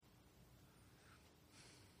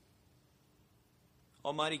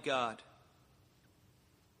Almighty God,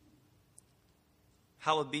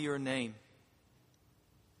 hallowed be your name.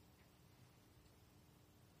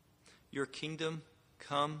 Your kingdom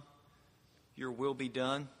come, your will be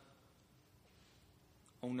done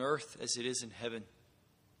on earth as it is in heaven.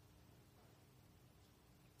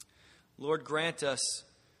 Lord, grant us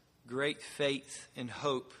great faith and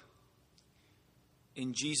hope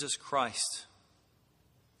in Jesus Christ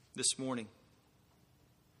this morning.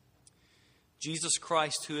 Jesus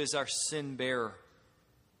Christ, who is our sin bearer,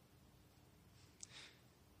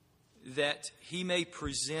 that he may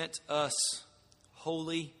present us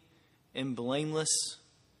holy and blameless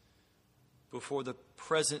before the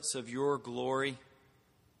presence of your glory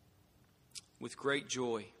with great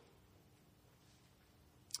joy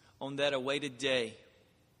on that awaited day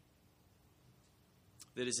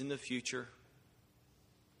that is in the future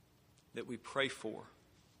that we pray for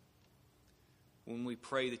when we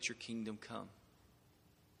pray that your kingdom come.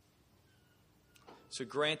 So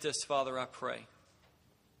grant us, Father, I pray,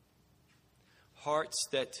 hearts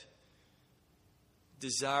that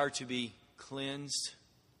desire to be cleansed,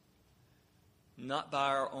 not by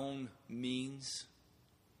our own means.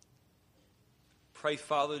 Pray,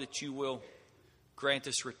 Father, that you will grant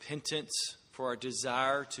us repentance for our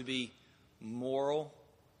desire to be moral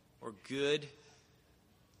or good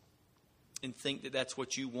and think that that's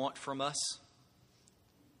what you want from us.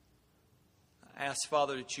 I ask,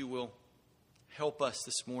 Father, that you will help us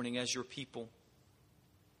this morning as your people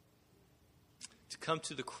to come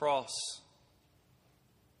to the cross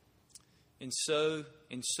and so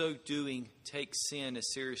doing take sin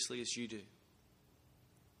as seriously as you do.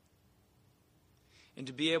 And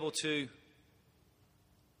to be able to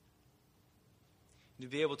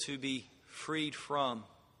be freed from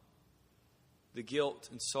the guilt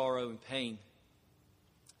and sorrow and pain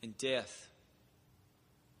and death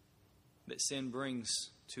that sin brings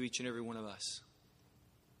to each and every one of us.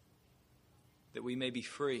 That we may be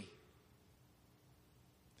free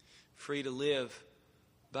to live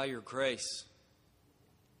by your grace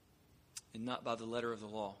and not by the letter of the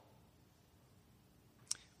law.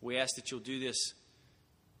 We ask that you'll do this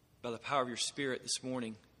by the power of your Spirit this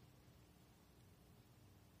morning,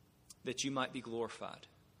 that you might be glorified.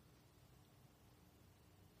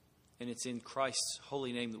 And it's in Christ's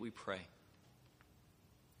holy name that we pray.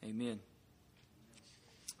 Amen.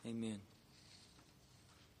 Amen.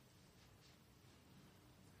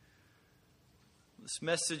 This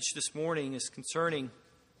message this morning is concerning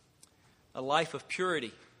a life of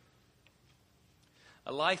purity.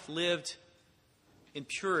 A life lived in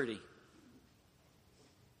purity.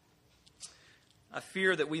 I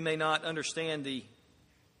fear that we may not understand the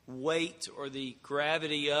weight or the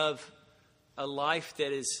gravity of a life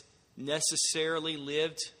that is necessarily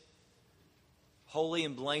lived holy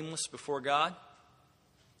and blameless before God.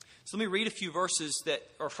 So let me read a few verses that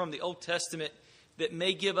are from the Old Testament that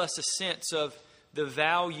may give us a sense of the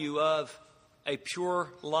value of a pure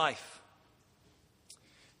life.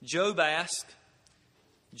 Job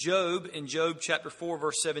in Job chapter 4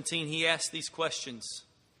 verse 17, he asked these questions.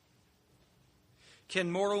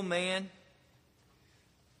 Can mortal man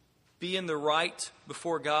be in the right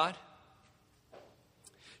before God?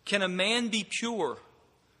 Can a man be pure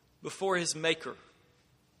before his Maker?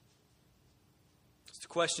 It's the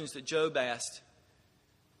questions that Job asked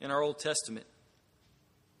in our Old Testament.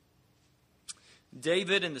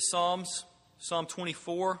 David in the Psalms, Psalm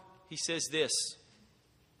 24, he says this: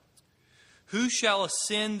 Who shall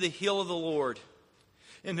ascend the hill of the Lord?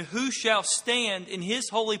 And who shall stand in his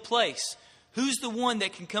holy place? Who's the one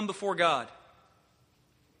that can come before God?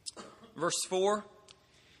 Verse 4,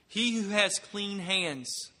 He who has clean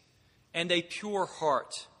hands and a pure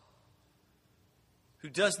heart, who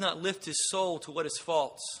does not lift his soul to what is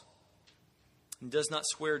false, and does not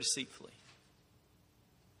swear deceitfully.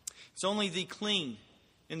 It's only the clean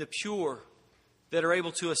and the pure that are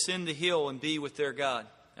able to ascend the hill and be with their God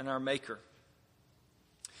and our Maker.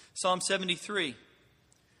 Psalm 73,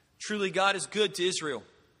 truly God is good to Israel.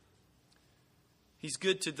 He's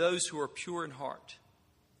good to those who are pure in heart.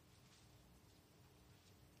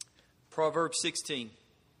 Proverbs 16,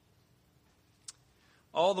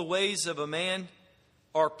 all the ways of a man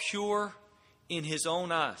are pure in his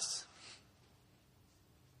own eyes.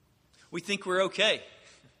 We think we're okay.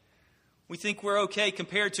 We think we're okay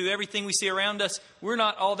compared to everything we see around us. We're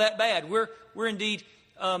not all that bad. We're indeed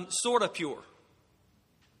sort of pure.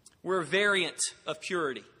 We're a variant of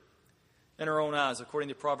purity in our own eyes, according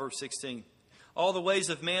to Proverbs 16. All the ways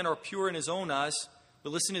of man are pure in his own eyes.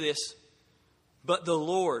 But listen to this. But the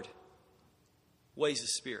Lord weighs the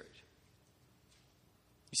spirit.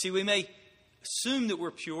 You see, we may assume that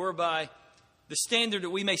we're pure by the standard that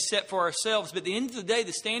we may set for ourselves. But at the end of the day,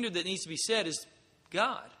 the standard that needs to be set is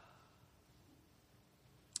God.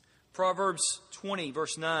 Proverbs 20,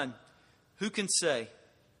 verse 9. Who can say,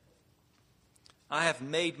 I have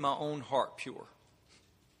made my own heart pure.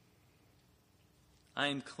 I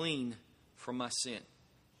am clean from my sin.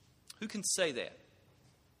 Who can say that?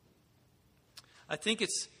 I think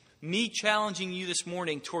it's me challenging you this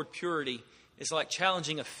morning toward purity is like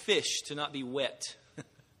challenging a fish to not be wet.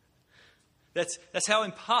 That's how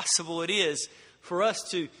impossible it is for us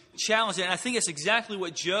to challenge it. And I think that's exactly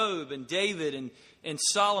what Job and David and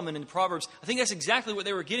Solomon and the Proverbs, I think that's exactly what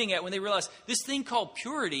they were getting at when they realized this thing called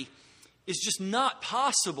purity is just not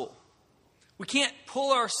possible. We can't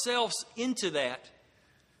pull ourselves into that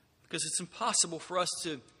because it's impossible for us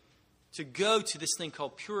to go to this thing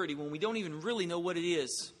called purity when we don't even really know what it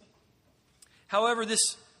is. However,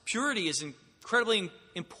 this purity is incredibly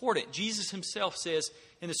important. Jesus himself says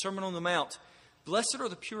in the Sermon on the Mount, blessed are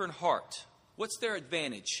the pure in heart. What's their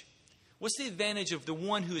advantage? What's the advantage of the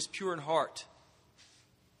one who is pure in heart?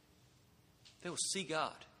 They will see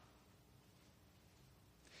God.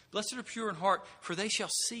 Blessed are pure in heart, for they shall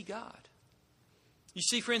see God. You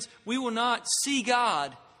see, friends, we will not see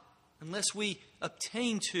God unless we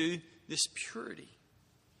obtain to this purity.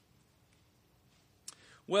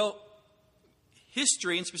 Well,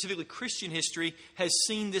 history, and specifically Christian history, has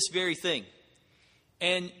seen this very thing.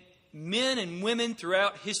 And men and women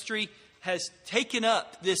throughout history has taken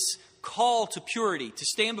up this call to purity, to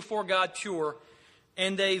stand before God pure,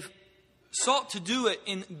 and they've sought to do it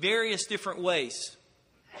in various different ways.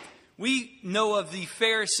 We know of the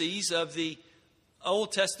Pharisees of the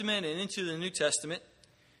Old Testament and into the New Testament.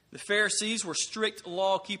 The Pharisees were strict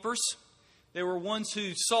law keepers. They were ones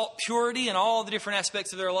who sought purity in all the different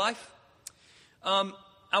aspects of their life.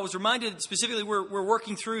 I was reminded specifically, we're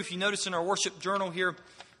working through, if you notice in our worship journal here,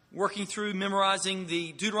 working through memorizing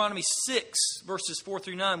the Deuteronomy 6, verses 4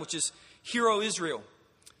 through 9, which is, Hear, O Israel,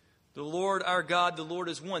 the Lord our God, the Lord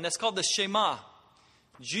is one. That's called the Shema.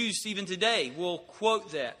 Jews even today will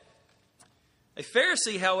quote that. A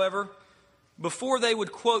Pharisee, however, before they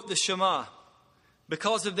would quote the Shema,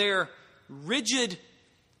 because of their rigid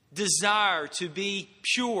desire to be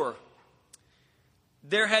pure,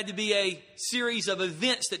 there had to be a series of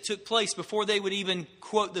events that took place before they would even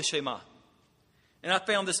quote the Shema. And I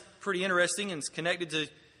found this pretty interesting, and it's connected to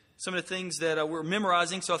some of the things that we're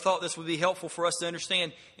memorizing, so I thought this would be helpful for us to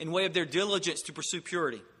understand in way of their diligence to pursue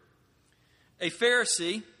purity. A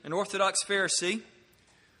Pharisee, an Orthodox Pharisee,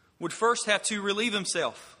 would first have to relieve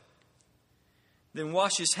himself, then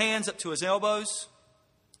wash his hands up to his elbows,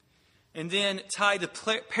 and then tie the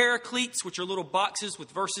paracletes, which are little boxes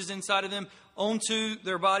with verses inside of them, onto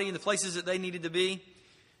their body in the places that they needed to be.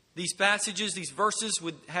 These passages, these verses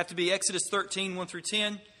would have to be Exodus 13, 1 through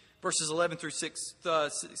 10, verses 11 through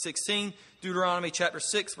 16, Deuteronomy chapter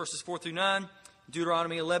 6, verses 4 through 9,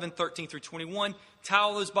 Deuteronomy 11, 13 through 21. Tie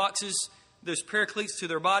all those boxes, those paracletes to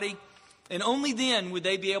their body, and only then would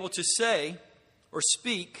they be able to say or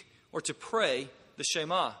speak or to pray the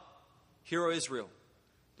Shema. Hear, O Israel,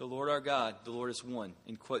 the Lord our God, the Lord is one,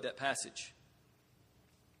 and quote that passage.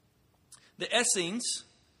 The Essenes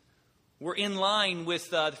were in line with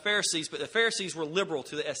the Pharisees, but the Pharisees were liberal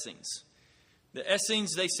to the Essenes. The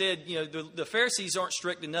Essenes, they said, the Pharisees aren't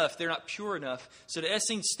strict enough. They're not pure enough. So the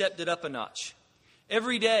Essenes stepped it up a notch.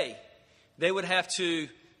 Every day, they would have to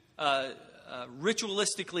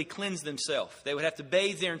ritualistically cleanse themselves. They would have to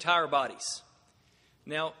bathe their entire bodies.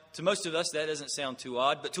 Now, to most of us, that doesn't sound too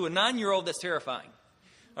odd, but to a 9-year-old, that's terrifying.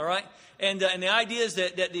 All right? And the idea is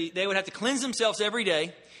that they would have to cleanse themselves every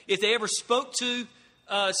day. If they ever spoke to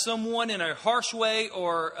someone in a harsh way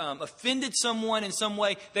or offended someone in some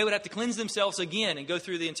way, they would have to cleanse themselves again and go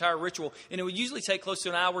through the entire ritual. And it would usually take close to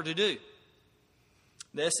an hour to do.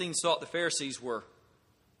 The Essenes thought the Pharisees were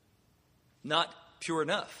not pure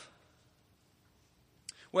enough.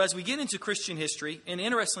 Well, as we get into Christian history, and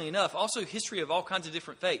interestingly enough, also history of all kinds of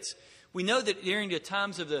different faiths, we know that during the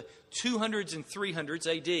times of the 200s and 300s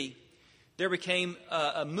AD, there became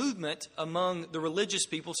a movement among the religious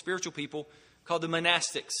people, spiritual people, called the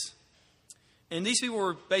monastics. And these people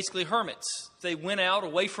were basically hermits. They went out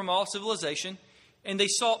away from all civilization, and they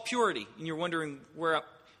sought purity. And you're wondering where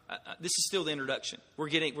this is still the introduction. We're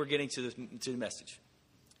getting to the message.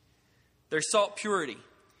 They sought purity.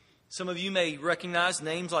 Some of you may recognize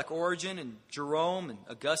names like Origen and Jerome and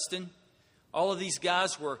Augustine. All of these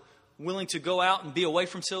guys were willing to go out and be away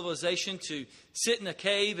from civilization, to sit in a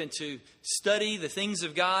cave and to study the things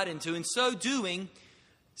of God, and to, in so doing,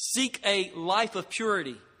 seek a life of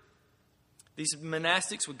purity. These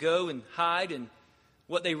monastics would go and hide, and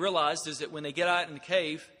what they realized is that when they get out in the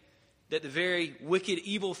cave, that the very wicked,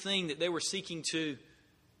 evil thing that they were seeking to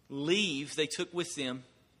leave, they took with them,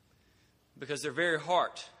 because their very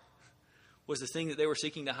heart was the thing that they were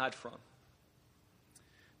seeking to hide from.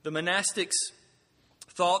 The monastics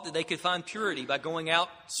thought that they could find purity by going out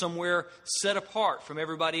somewhere set apart from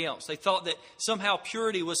everybody else. They thought that somehow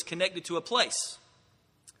purity was connected to a place.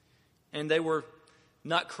 And they were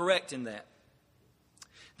not correct in that.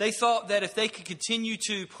 They thought that if they could continue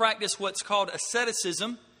to practice what's called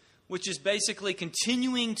asceticism, which is basically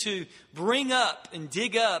continuing to bring up and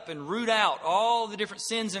dig up and root out all the different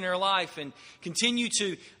sins in their life and continue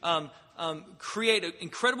to create an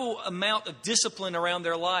incredible amount of discipline around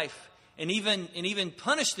their life and even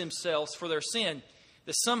punish themselves for their sin,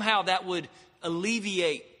 that somehow that would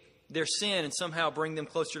alleviate their sin and somehow bring them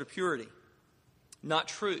closer to purity. Not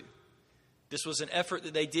true. This was an effort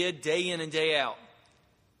that they did day in and day out.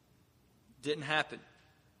 Didn't happen.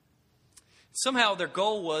 Somehow their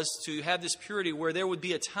goal was to have this purity where there would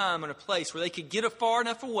be a time and a place where they could get far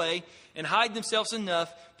enough away and hide themselves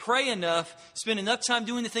enough, pray enough, spend enough time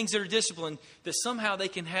doing the things that are disciplined, that somehow they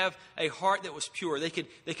can have a heart that was pure. They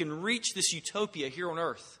can reach this utopia here on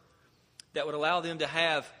earth that would allow them to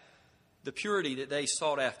have the purity that they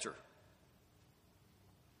sought after.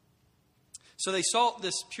 So they sought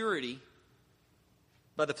this purity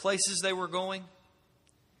by the places they were going,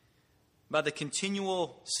 by the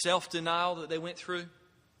continual self-denial that they went through,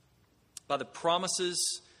 by the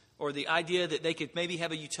promises or the idea that they could maybe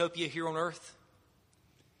have a utopia here on earth.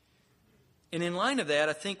 And in line of that,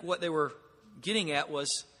 I think what they were getting at was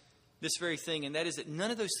this very thing, and that is that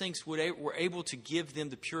none of those things were able to give them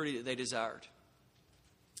the purity that they desired.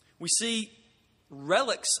 We see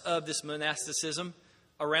relics of this monasticism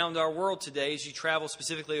around our world today. As you travel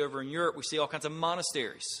specifically over in Europe, we see all kinds of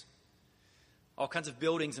monasteries, all kinds of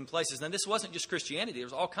buildings and places. Now, this wasn't just Christianity. There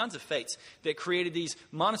was all kinds of faiths that created these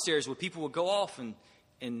monasteries where people would go off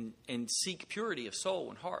and seek purity of soul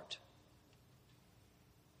and heart.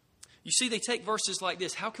 You see, they take verses like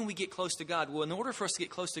this. How can we get close to God? Well, in order for us to get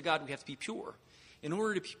close to God, we have to be pure. In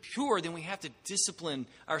order to be pure, then we have to discipline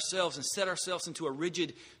ourselves and set ourselves into a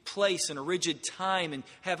rigid place and a rigid time and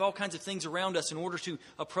have all kinds of things around us in order to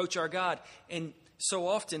approach our God. And so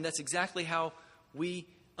often, that's exactly how we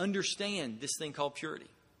understand this thing called purity.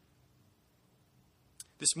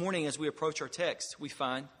 This morning, as we approach our text, we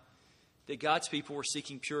find that God's people were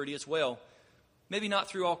seeking purity as well. Maybe not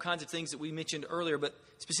through all kinds of things that we mentioned earlier, but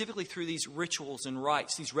specifically through these rituals and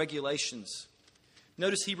rites, these regulations.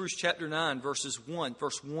 Notice Hebrews chapter 9, verse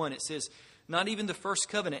 1. It says, "Not even the first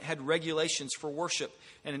covenant had regulations for worship."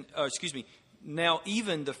 Now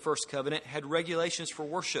even the first covenant had regulations for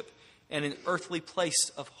worship and an earthly place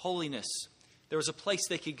of holiness. There was a place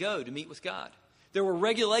they could go to meet with God. There were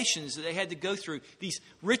regulations that they had to go through, these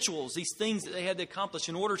rituals, these things that they had to accomplish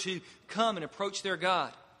in order to come and approach their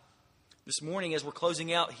God. This morning, as we're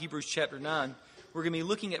closing out Hebrews chapter 9, we're going to be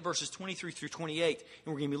looking at verses 23 through 28, and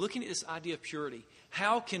we're going to be looking at this idea of purity.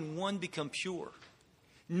 How can one become pure?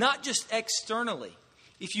 Not just externally.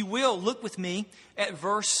 If you will, look with me at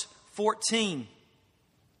verse 14.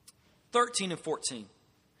 13 and 14.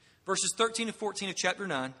 Verses 13 and 14 of chapter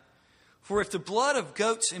 9. "For if the blood of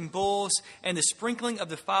goats and bulls and the sprinkling of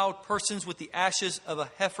defiled persons with the ashes of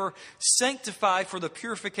a heifer sanctify for the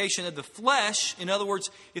purification of the flesh," in other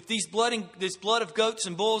words, if this blood of goats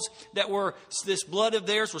and bulls this blood of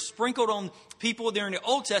theirs was sprinkled on people during the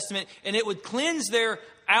Old Testament, and it would cleanse their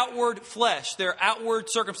outward flesh, their outward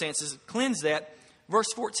circumstances, cleanse that.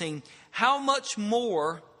 Verse 14, "How much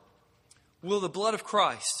more will the blood of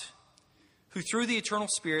Christ, who through the eternal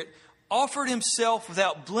Spirit offered himself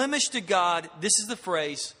without blemish to God," this is the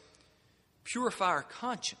phrase, "purify our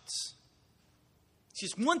conscience." See,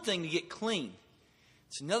 it's one thing to get clean.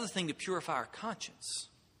 It's another thing to purify our conscience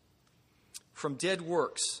from dead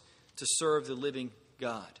works to serve the living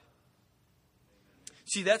God.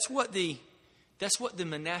 See, that's what the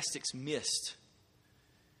monastics missed.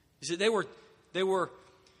 Is that they were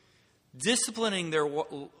disciplining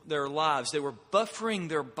their lives. They were buffering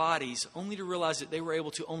their bodies only to realize that they were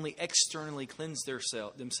able to only externally cleanse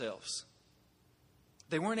themselves.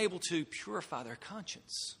 They weren't able to purify their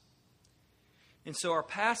conscience. And so our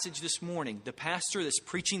passage this morning, the pastor that's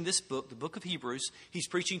preaching this book, the book of Hebrews, he's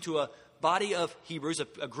preaching to a body of Hebrews,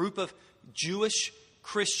 a group of Jewish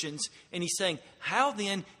Christians, and he's saying, how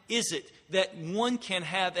then is it that one can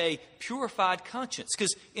have a purified conscience?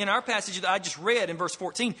 Because in our passage that I just read in verse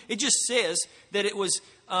 14, it just says that it was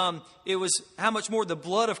how much more the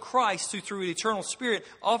blood of Christ, who through the eternal Spirit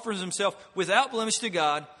offers himself without blemish to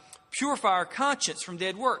God, purify our conscience from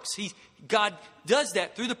dead works. God does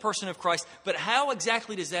that through the person of Christ, but how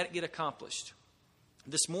exactly does that get accomplished?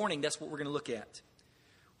 This morning, that's what we're going to look at.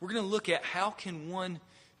 We're going to look at how can one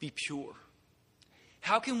be pure?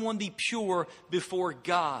 How can one be pure before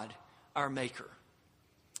God, our Maker?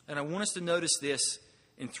 And I want us to notice this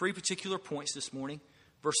in three particular points this morning,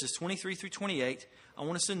 verses 23 through 28. I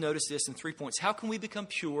want us to notice this in 3 points. How can we become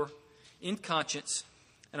pure in conscience?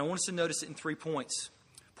 And I want us to notice it in 3 points.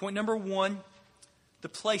 Point number 1, the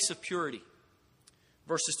place of purity.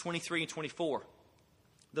 Verses 23 and 24.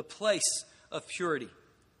 The place of purity.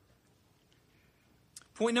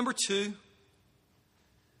 Point number 2,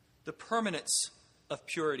 the permanence of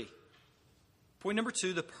purity. Point number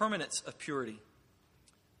 2, the permanence of purity.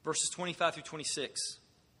 Verses 25 through 26.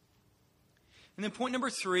 And then point number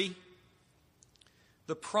 3,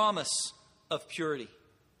 the promise of purity.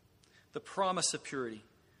 The promise of purity.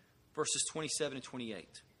 Verses 27 and 28.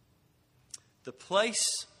 The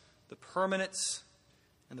place, the permanence,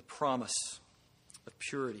 and the promise of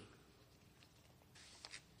purity.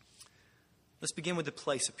 Let's begin with the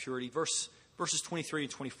place of purity. Verses 23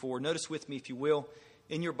 and 24. Notice with me, if you will,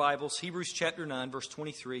 in your Bibles, Hebrews chapter 9, verse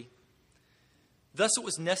 23. Thus it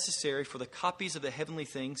was necessary for the copies of the heavenly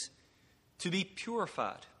things to be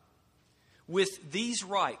purified with these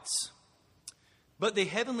rites, but the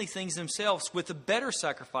heavenly things themselves with the better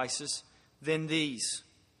sacrifices than these.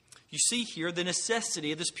 You see here the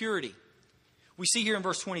necessity of this purity. We see here in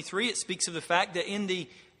verse 23, it speaks of the fact that in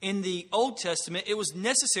the Old Testament, it was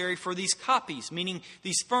necessary for these copies, meaning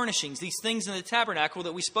these furnishings, these things in the tabernacle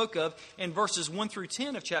that we spoke of in verses 1 through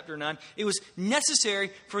 10 of chapter 9. It was necessary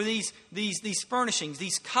for these furnishings,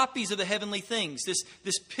 these copies of the heavenly things,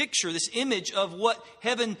 this picture, this image of what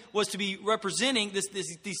heaven was to be representing.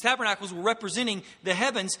 These tabernacles were representing the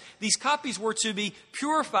heavens. These copies were to be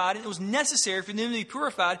purified, and it was necessary for them to be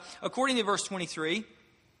purified, according to verse 23,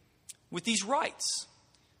 with these rites.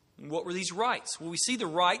 And what were these rites? Well, we see the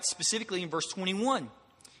rites specifically in verse 21.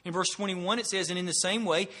 In verse 21, it says, and in the same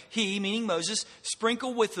way, he, meaning Moses,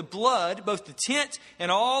 sprinkled with the blood both the tent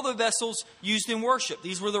and all the vessels used in worship.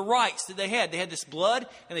 These were the rites that they had. They had this blood,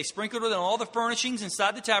 and they sprinkled it on all the furnishings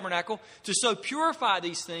inside the tabernacle to so purify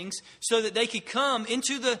these things so that they could come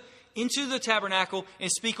into the tabernacle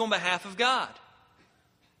and speak on behalf of God.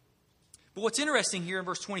 But what's interesting here in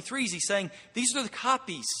verse 23 is he's saying, these are the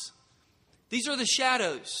copies. These are the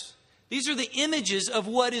shadows. These are the images of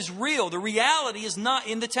what is real. The reality is not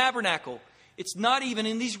in the tabernacle. It's not even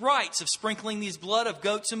in these rites of sprinkling these blood of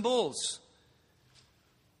goats and bulls.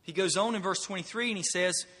 He goes on in verse 23 and he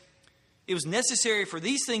says, it was necessary for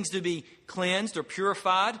these things to be cleansed or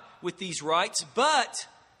purified with these rites. But,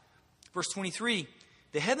 verse 23,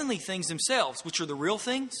 the heavenly things themselves, which are the real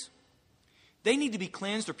things, they need to be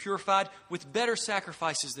cleansed or purified with better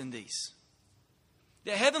sacrifices than these.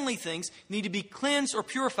 The heavenly things need to be cleansed or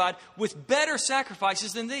purified with better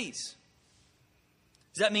sacrifices than these.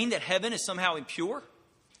 Does that mean that heaven is somehow impure?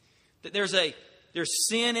 That there's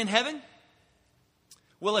sin in heaven?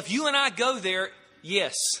 Well, if you and I go there,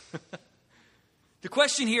 yes. The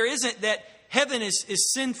question here isn't that heaven is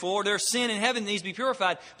sinful or there's sin in heaven that needs to be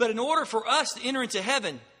purified. But in order for us to enter into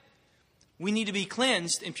heaven, we need to be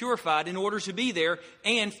cleansed and purified in order to be there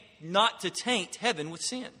and not to taint heaven with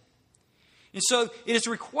sin. And so it is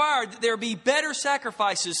required that there be better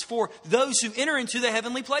sacrifices for those who enter into the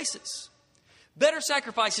heavenly places. Better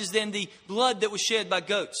sacrifices than the blood that was shed by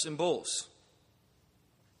goats and bulls.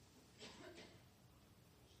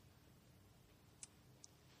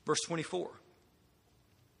 Verse 24.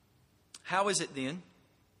 How is it then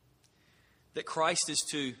that Christ is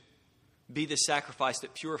to be the sacrifice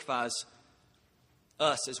that purifies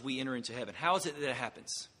us as we enter into heaven? How is it that it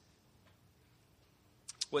happens?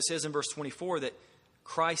 Well, it says in verse 24 that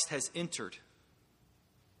Christ has entered.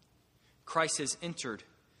 Christ has entered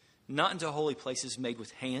not into holy places made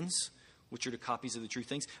with hands, which are the copies of the true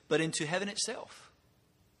things, but into heaven itself.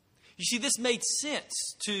 You see, this made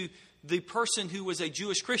sense to the person who was a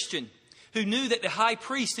Jewish Christian, who knew that the high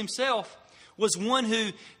priest himself was one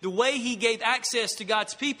who, the way he gave access to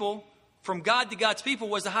God's people, from God to God's people,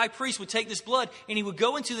 was the high priest would take this blood and he would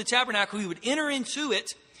go into the tabernacle, he would enter into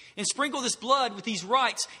it, and sprinkle this blood with these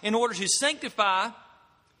rites in order to sanctify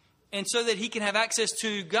and so that he can have access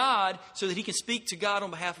to God, so that he can speak to God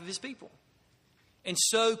on behalf of his people. And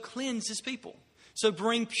so cleanse his people. So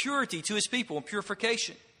bring purity to his people and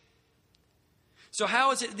purification. So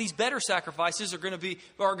how is it these better sacrifices are going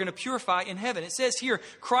to purify in heaven? It says here,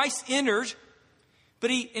 Christ entered, but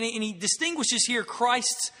he distinguishes here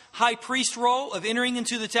Christ's high priest role of entering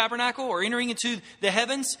into the tabernacle or entering into the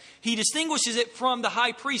heavens. He distinguishes it from the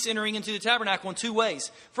high priest entering into the tabernacle in two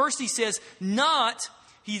ways. First, he says, not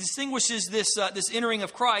He distinguishes this entering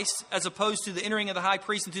of Christ as opposed to the entering of the high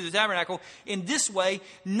priest into the tabernacle in this way,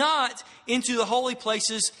 not into the holy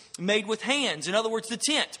places made with hands. In other words, the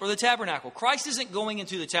tent or the tabernacle. Christ isn't going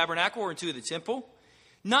into the tabernacle or into the temple,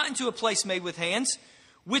 not into a place made with hands,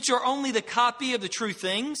 which are only the copy of the true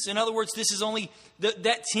things. In other words, this is only,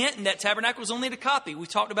 that tent and that tabernacle is only the copy. We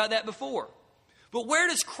talked about that before. But where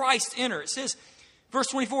does Christ enter? It says, verse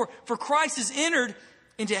 24, for Christ has entered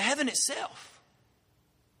into heaven itself.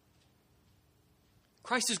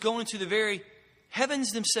 Christ is going into the very heavens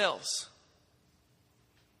themselves.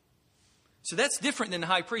 So that's different than the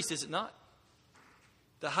high priest, is it not?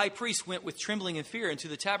 The high priest went with trembling and fear into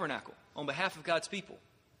the tabernacle on behalf of God's people.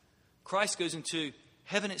 Christ goes into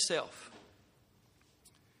heaven itself.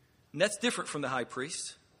 And that's different from the high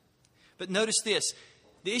priest. But notice this.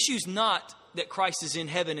 The issue is not that Christ is in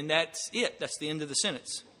heaven and that's it. That's the end of the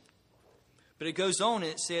sentence. But it goes on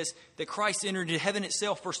and it says that Christ entered into heaven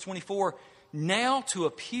itself, verse 24, now to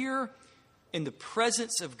appear in the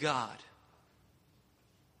presence of God.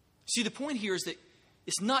 See, the point here is that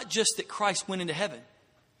it's not just that Christ went into heaven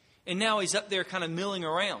and now he's up there kind of milling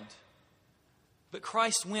around. But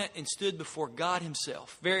Christ went and stood before God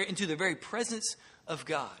himself, into the very presence of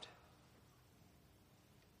God.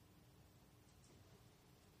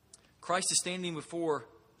 Christ is standing before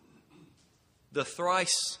the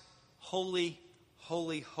thrice holy,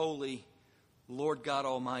 holy, holy Lord God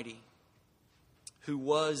Almighty, who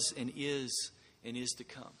was and is to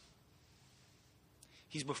come.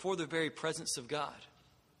 He's before the very presence of God.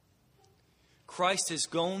 Christ has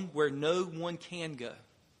gone where no one can go.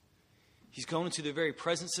 He's gone into the very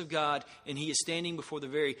presence of God, and he is standing before the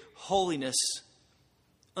very holiness,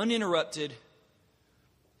 uninterrupted,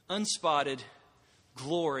 unspotted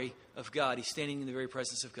glory of God. He's standing in the very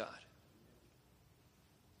presence of God.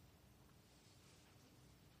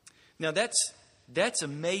 Now that's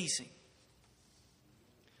amazing.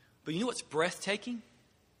 But you know what's breathtaking?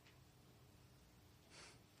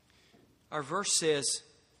 Our verse says,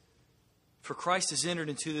 for Christ has entered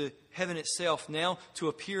into the heaven itself, now to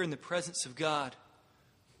appear in the presence of God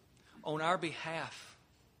on our behalf.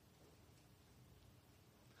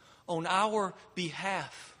 On our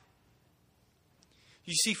behalf.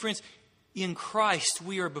 You see, friends, in Christ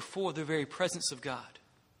we are before the very presence of God.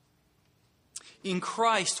 In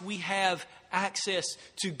Christ we have access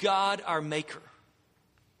to God our Maker.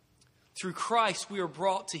 Through Christ we are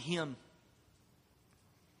brought to Him.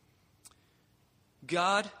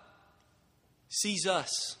 God sees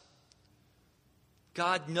us.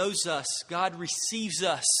 God knows us. God receives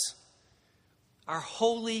us. Our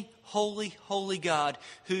holy, holy, holy God,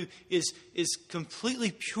 who is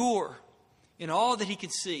completely pure in all that He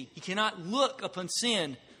can see. He cannot look upon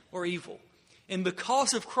sin or evil. And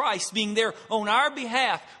because of Christ being there on our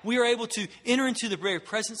behalf, we are able to enter into the very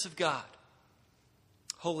presence of God,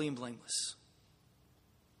 holy and blameless.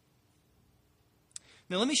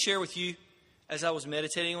 Now let me share with you, as I was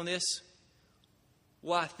meditating on this,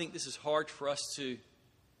 why I think this is hard for us to,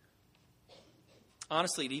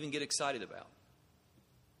 honestly, to even get excited about,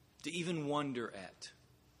 to even wonder at.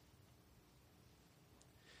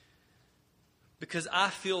 Because I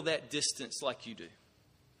feel that distance like you do.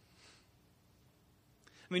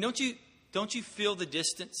 I mean, don't you feel the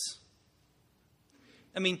distance?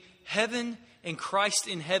 I mean, heaven and Christ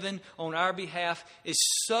in heaven on our behalf is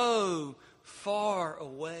so far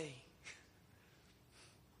away.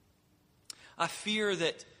 I fear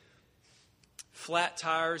that flat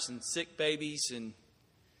tires and sick babies and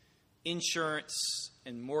insurance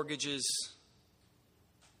and mortgages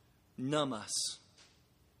numb us.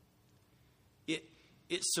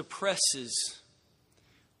 It suppresses,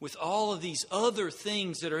 with all of these other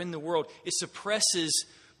things that are in the world, it suppresses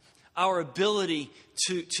our ability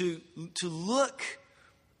to look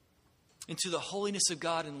into the holiness of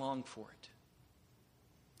God and long for it.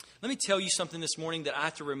 Let me tell you something this morning that I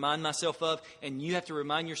have to remind myself of, and you have to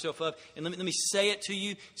remind yourself of. And let me say it to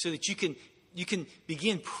you so that you can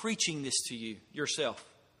begin preaching this to you yourself.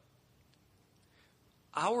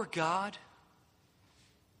 Our God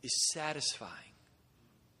is satisfying.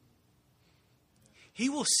 He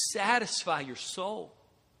will satisfy your soul.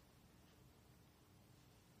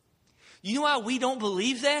 You know why we don't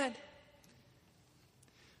believe that?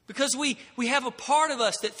 Because we have a part of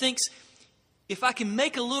us that thinks, if I can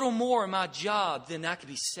make a little more in my job, then I can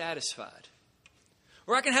be satisfied.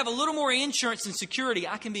 Or I can have a little more insurance and security,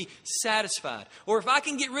 I can be satisfied. Or if I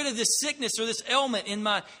can get rid of this sickness or this ailment in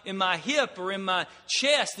my hip or in my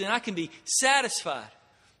chest, then I can be satisfied.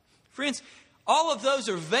 Friends, all of those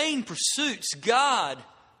are vain pursuits. God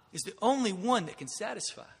is the only one that can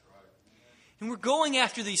satisfy. And we're going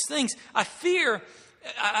after these things. I fear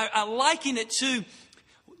I liken it to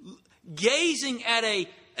gazing at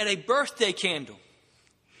a birthday candle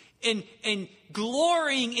and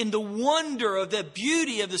glorying in the wonder of the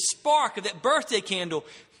beauty of the spark of that birthday candle.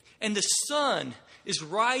 And the sun is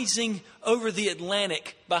rising over the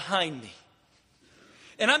Atlantic behind me.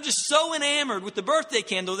 And I'm just so enamored with the birthday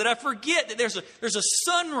candle that I forget that there's a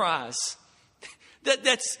sunrise that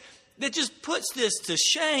just puts this to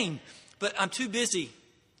shame. But I'm too busy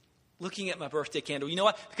looking at my birthday candle. You know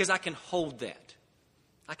why? Because I can hold that.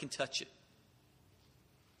 I can touch it.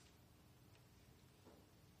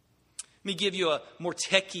 Let me give you a more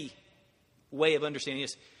techie way of understanding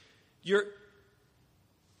this.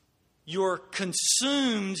 You're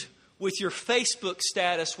consumed with your Facebook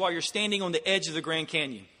status while you're standing on the edge of the Grand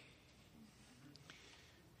Canyon.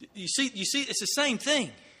 You see, it's the same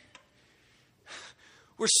thing.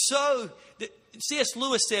 C.S.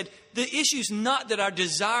 Lewis said, the issue's not that our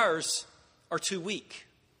desires are too weak.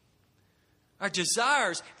 Our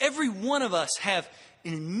desires, every one of us have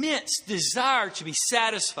an immense desire to be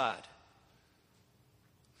satisfied.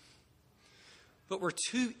 But we're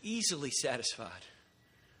too easily satisfied.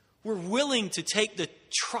 We're willing to take the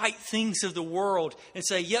trite things of the world and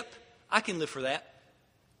say, yep, I can live for that.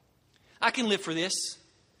 I can live for this.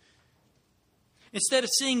 Instead of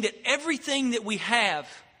seeing that everything that we have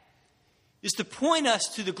is to point us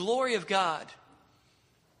to the glory of God.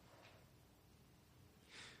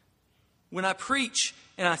 When I preach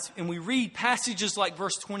and we read passages like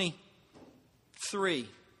verse 24,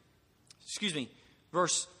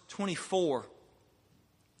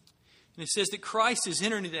 and it says that Christ has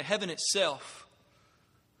entered into heaven itself.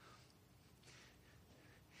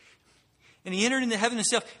 And he entered into heaven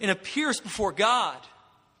itself and appears before God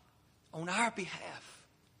on our behalf.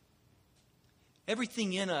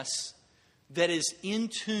 Everything in us that is in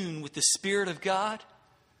tune with the Spirit of God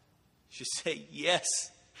should say, yes,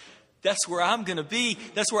 that's where I'm going to be.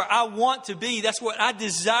 That's where I want to be. That's what I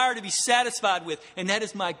desire to be satisfied with. And that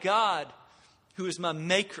is my God, who is my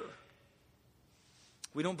maker.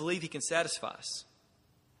 We don't believe he can satisfy us.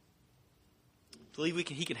 We believe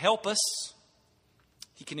he can help us.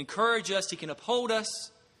 He can encourage us. He can uphold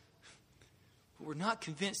us. But we're not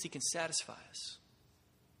convinced he can satisfy us.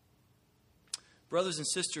 Brothers and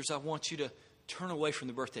sisters, I want you to turn away from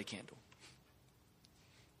the birthday candle.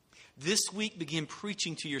 This week, begin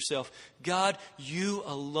preaching to yourself, God, you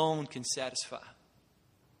alone can satisfy.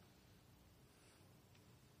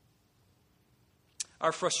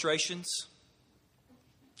 Our frustrations,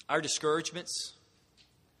 our discouragements,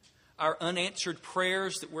 our unanswered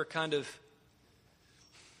prayers that we're kind of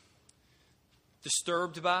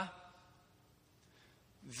disturbed by,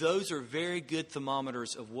 those are very good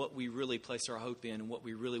thermometers of what we really place our hope in and what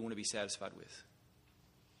we really want to be satisfied with.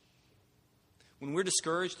 When we're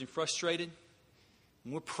discouraged and frustrated,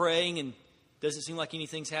 and we're praying and it doesn't seem like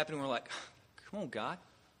anything's happening, we're like, come on, God.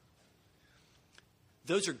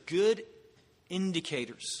 Those are good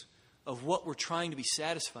indicators of what we're trying to be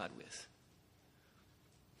satisfied with.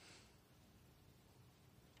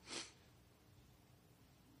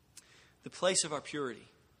 The place of our purity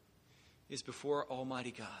is before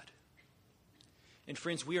Almighty God. And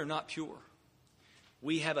friends, we are not pure.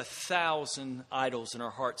 We have 1,000 idols in our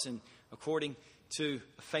hearts. And according to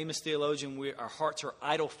a famous theologian, our hearts are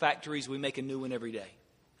idol factories. We make a new one every day.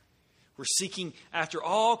 We're seeking after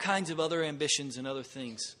all kinds of other ambitions and other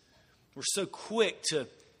things. We're so quick to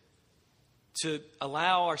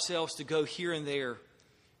allow ourselves to go here and there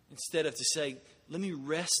instead of to say, let me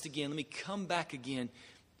rest again. Let me come back again.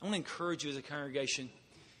 I want to encourage you as a congregation.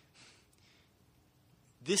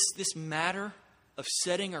 This matter of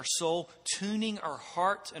setting our soul, tuning our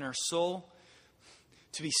heart and our soul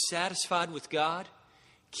to be satisfied with God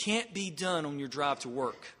can't be done on your drive to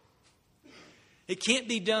work. It can't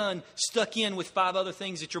be done stuck in with 5 other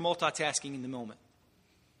things that you're multitasking in the moment.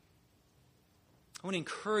 I want to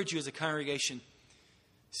encourage you as a congregation,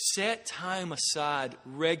 set time aside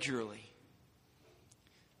regularly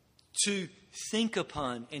to think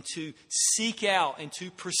upon and to seek out and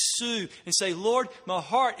to pursue and say, Lord, my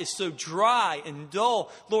heart is so dry and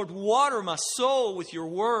dull. Lord, water my soul with your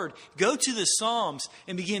word. Go to the Psalms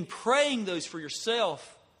and begin praying those for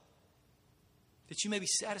yourself that you may be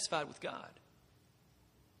satisfied with God.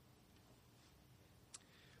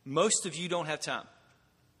 Most of you don't have time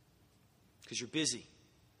because you're busy.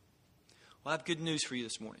 Well, I have good news for you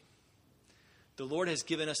this morning. The Lord has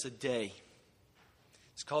given us a day.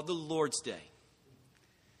 It's called the Lord's Day.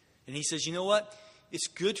 And he says, you know what? It's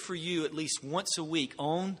good for you at least once a week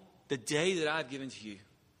on the day that I've given to you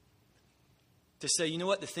to say, you know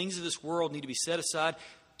what? The things of this world need to be set aside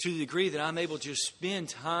to the degree that I'm able to just spend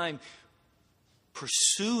time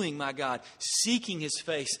pursuing my God, seeking His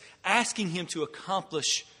face, asking Him to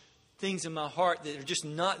accomplish things in my heart that are just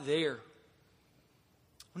not there.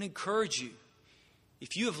 I want to encourage you.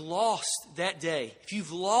 If you have lost that day, if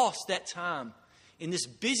you've lost that time in this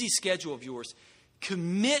busy schedule of yours,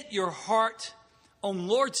 commit your heart on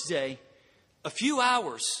Lord's Day a few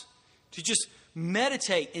hours to just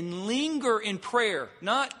meditate and linger in prayer.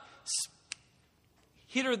 Not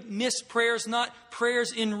hit or miss prayers, not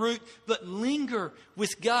prayers en route, but linger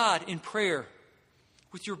with God in prayer.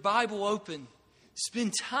 With your Bible open.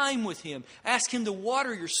 Spend time with Him. Ask Him to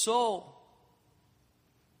water your soul.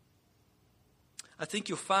 I think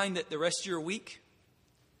you'll find that the rest of your week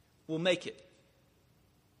will make it.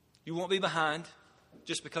 You won't be behind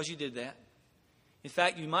just because you did that. In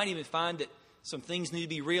fact, you might even find that some things need to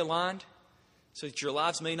be realigned so that your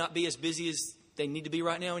lives may not be as busy as they need to be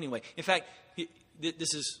right now anyway. In fact,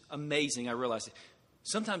 this is amazing. I realize it.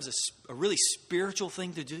 Sometimes a really spiritual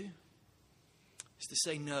thing to do is to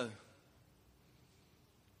say no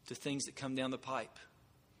to things that come down the pipe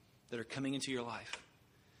that are coming into your life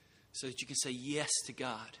so that you can say yes to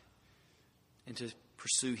God and to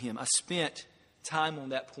pursue Him. I spent time on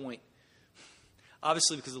that point,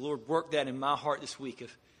 obviously because the Lord worked that in my heart this week.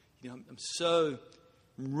 I'm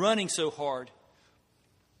running so hard.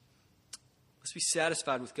 Let's be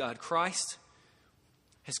satisfied with God. Christ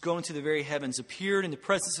has gone to the very heavens, appeared in the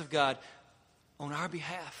presence of God on our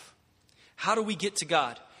behalf. How do we get to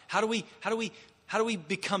God? How do we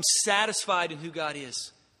become satisfied in who God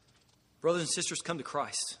is? Brothers and sisters, come to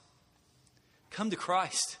Christ. Come to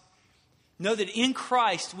Christ. Know that in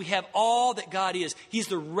Christ we have all that God is. He's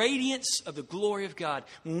the radiance of the glory of God.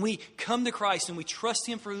 When we come to Christ and we trust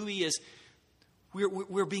Him for who He is,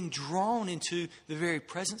 we're being drawn into the very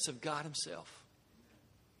presence of God Himself.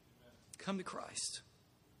 Come to Christ.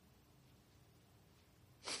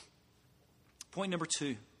 Point number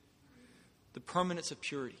 2, the permanence of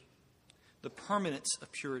purity. The permanence of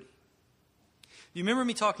purity. Do you remember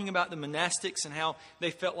me talking about the monastics and how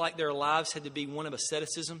they felt like their lives had to be one of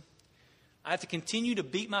asceticism? I have to continue to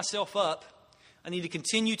beat myself up. I need to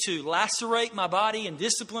continue to lacerate my body and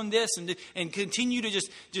discipline this and continue to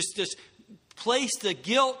just place the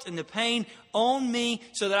guilt and the pain on me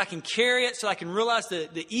so that I can carry it, so I can realize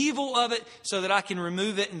the evil of it, so that I can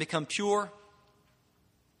remove it and become pure.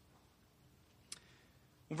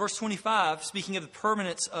 In verse 25, speaking of the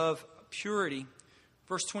permanence of purity,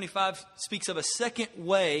 verse 25 speaks of a second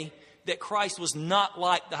way that Christ was not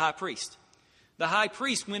like the high priest. The high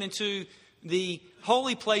priest went into the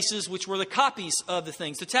holy places, which were the copies of the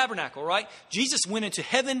things, the tabernacle, right? Jesus went into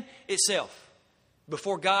heaven itself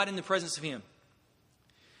before God in the presence of Him.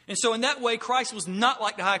 And so in that way, Christ was not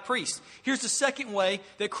like the high priest. Here's the second way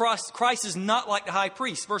that Christ is not like the high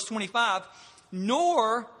priest. Verse 25,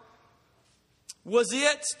 nor was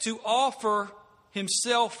it to offer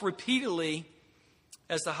Himself repeatedly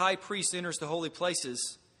as the high priest enters the holy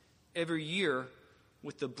places every year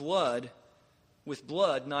with blood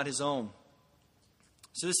not His own.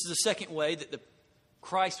 So this is the second way that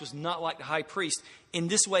Christ was not like the high priest. In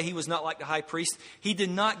this way, He was not like the high priest. He did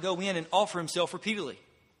not go in and offer Himself repeatedly.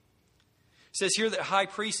 It says here that the high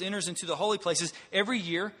priest enters into the holy places every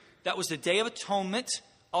year. That was the Day of Atonement,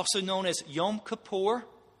 also known as Yom Kippur.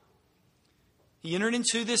 He entered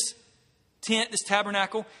into this tent, this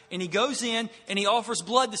tabernacle, and he goes in and he offers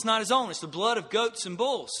blood that's not his own. It's the blood of goats and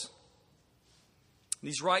bulls.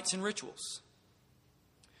 These rites and rituals.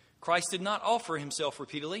 Christ did not offer Himself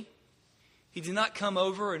repeatedly. He did not come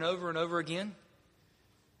over and over and over again.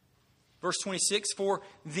 Verse 26, for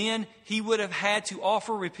then He would have had to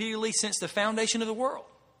offer repeatedly since the foundation of the world.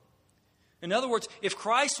 In other words, if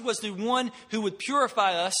Christ was the one who would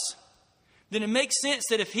purify us, then it makes sense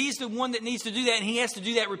that if He's the one that needs to do that and He has to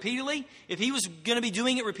do that repeatedly, if He was going to be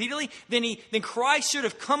doing it repeatedly, then Christ should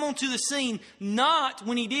have come onto the scene, not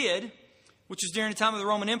when He did, which was during the time of the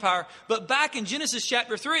Roman Empire, but back in Genesis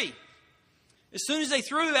chapter 3. As soon as they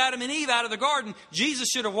threw Adam and Eve out of the garden, Jesus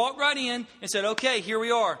should have walked right in and said, okay, here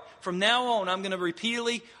we are. From now on, I'm going to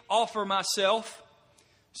repeatedly offer myself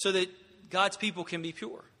so that God's people can be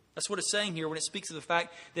pure. That's what it's saying here when it speaks of the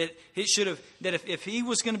fact that it should have, that if He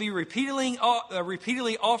was going to be repeatedly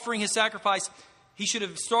offering His sacrifice, He should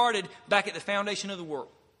have started back at the foundation of the world.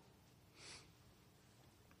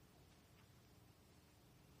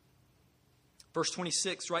 Verse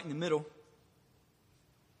 26, right in the middle.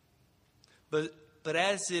 But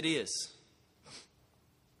as it is,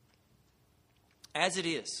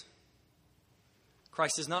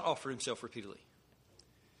 Christ does not offer Himself repeatedly.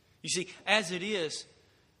 You see, as it is,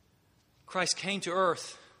 Christ came to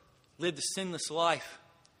earth, lived a sinless life,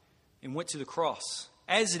 and went to the cross.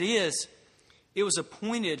 As it is, It was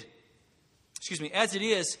appointed, as it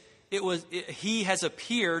is, He has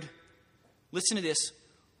appeared, listen to this,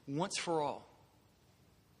 once for all.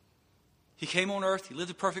 He came on earth, He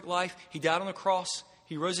lived a perfect life, He died on the cross,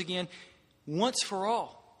 He rose again, once for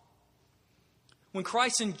all. When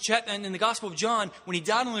Christ in the Gospel of John, when He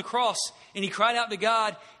died on the cross and He cried out to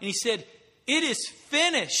God and He said, "It is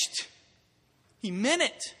finished." He meant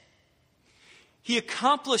it. He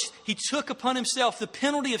accomplished, He took upon Himself the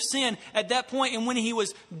penalty of sin at that point. And when He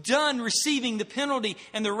was done receiving the penalty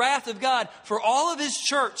and the wrath of God for all of His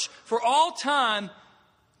church, for all time,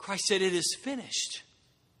 Christ said, "It is finished."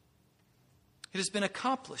 It has been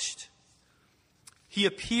accomplished. He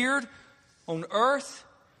appeared on earth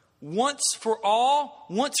once for all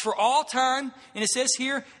time. And it says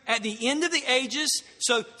here, at the end of the ages.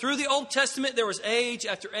 So through the Old Testament, there was age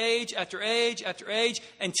after age after age after age,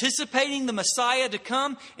 anticipating the Messiah to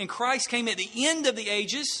come. And Christ came at the end of the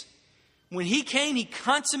ages. When He came, He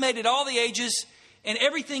consummated all the ages, and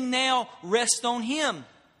everything now rests on Him.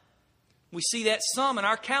 We see that some in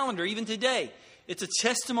our calendar, even today. It's a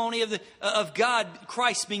testimony of God,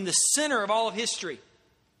 Christ being the center of all of history.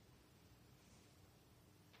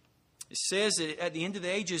 It says that at the end of the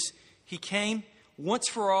ages, He came once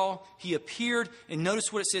for all. He appeared. And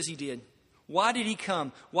notice what it says He did. Why did He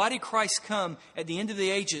come? Why did Christ come at the end of the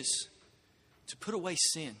ages? To put away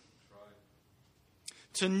sin.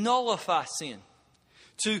 To nullify sin.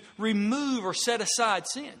 To remove or set aside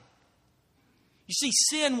sin. You see,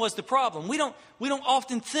 sin was the problem. We don't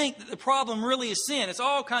often think that the problem really is sin. It's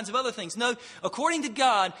all kinds of other things. No, according to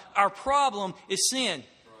God, our problem is sin.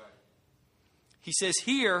 He says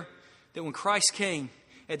here that when Christ came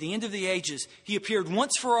at the end of the ages, He appeared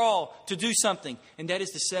once for all to do something, and that is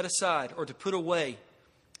to set aside or to put away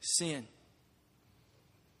sin.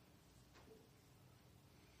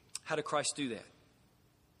 How did Christ do that?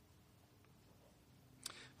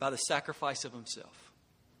 By the sacrifice of Himself.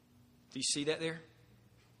 Do you see that there?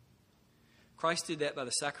 Christ did that by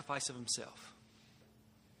the sacrifice of Himself.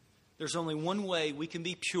 There's only one way we can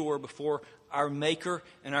be pure before our Maker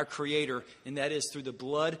and our Creator, and that is through the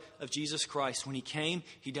blood of Jesus Christ. When He came,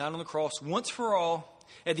 He died on the cross once for all,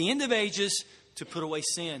 at the end of ages, to put away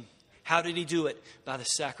sin. How did He do it? By the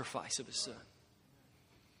sacrifice of His Son.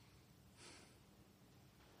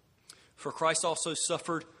 For Christ also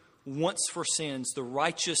suffered once for sins, the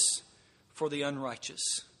righteous for the unrighteous,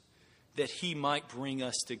 that He might bring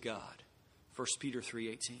us to God. 1 Peter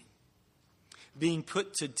 3:18. Being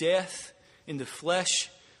put to death in the flesh,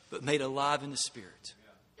 but made alive in the Spirit.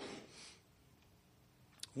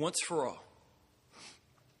 Once for all.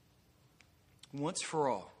 Once for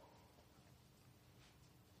all.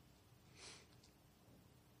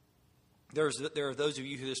 There are those of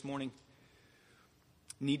you who this morning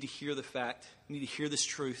need to hear the fact, need to hear this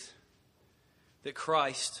truth, that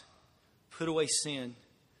Christ put away sin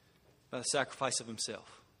by the sacrifice of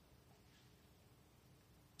Himself.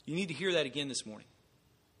 You need to hear that again this morning.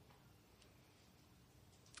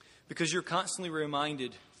 Because you're constantly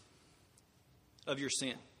reminded of your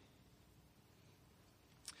sin.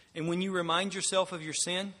 And when you remind yourself of your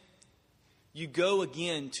sin, you go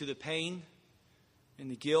again to the pain and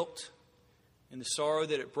the guilt and the sorrow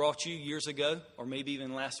that it brought you years ago, or maybe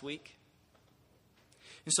even last week.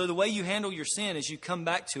 And so the way you handle your sin is you come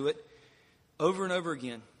back to it over and over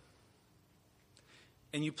again.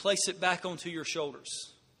 And you place it back onto your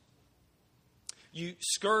shoulders. You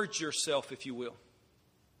scourge yourself, if you will.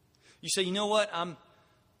 You say, you know what? I'm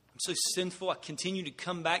so sinful. I continue to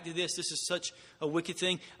come back to this. This is such a wicked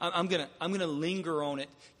thing. I'm gonna linger on it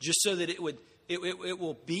just so that it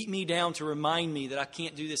will beat me down to remind me that I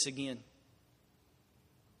can't do this again.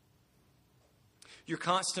 You're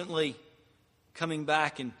constantly coming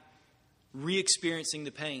back and re-experiencing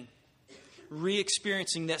the pain,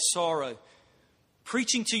 re-experiencing that sorrow,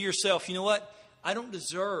 preaching to yourself, you know what? I don't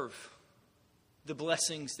deserve the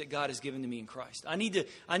blessings that God has given to me in Christ. I need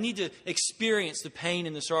to experience the pain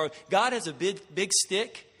and the sorrow. God has a big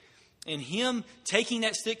stick, and Him taking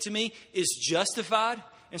that stick to me is justified.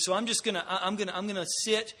 And so I'm gonna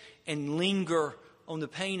sit and linger on the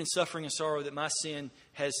pain and suffering and sorrow that my sin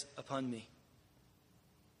has upon me.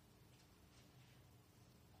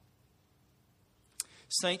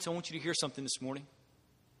 Saints, I want you to hear something this morning.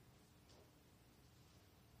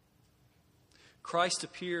 Christ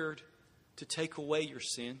appeared to take away your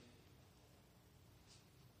sin.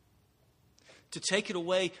 To take it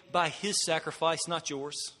away by His sacrifice, not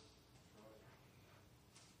yours.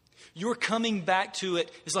 Your coming back to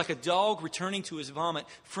it is like a dog returning to his vomit.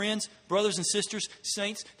 Friends, brothers and sisters,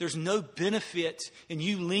 saints, there's no benefit in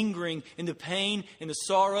you lingering in the pain and the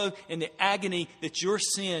sorrow and the agony that your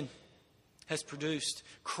sin has produced.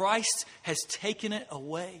 Christ has taken it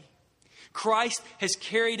away. Christ has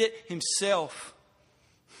carried it himself.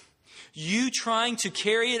 You trying to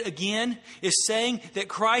carry it again is saying that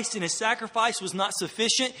Christ and his sacrifice was not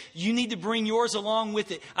sufficient. You need to bring yours along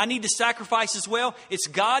with it. I need to sacrifice as well. It's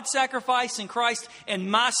God's sacrifice in Christ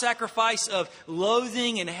and my sacrifice of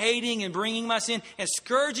loathing and hating and bringing my sin and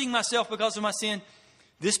scourging myself because of my sin.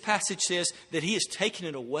 This passage says that he has taken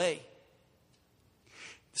it away.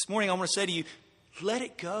 This morning I want to say to you, let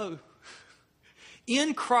it go.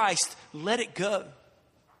 In Christ, let it go.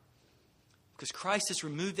 Because Christ has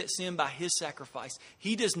removed that sin by his sacrifice.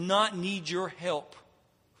 He does not need your help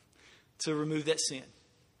to remove that sin.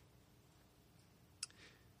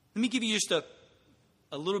 Let me give you just a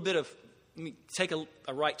little bit of, let me take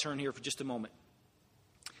a right turn here for just a moment.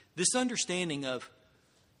 This understanding of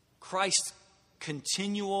Christ's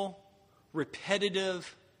continual,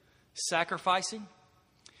 repetitive sacrificing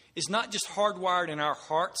is not just hardwired in our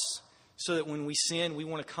hearts so that when we sin, we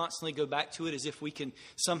want to constantly go back to it as if we can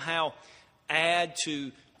somehow add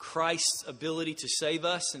to Christ's ability to save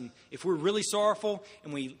us. And if we're really sorrowful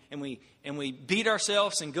and we beat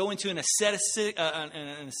ourselves and go into an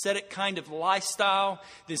ascetic kind of lifestyle,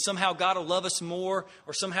 then somehow God will love us more,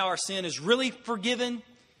 or somehow our sin is really forgiven.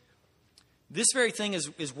 This very thing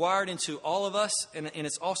is wired into all of us, and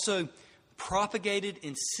it's also propagated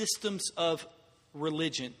in systems of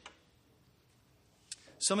religion.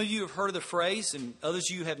 Some of you have heard of the phrase, and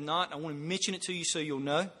others of you have not. I want to mention it to you so you'll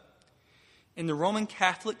know. In the Roman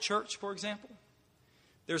Catholic Church, for example,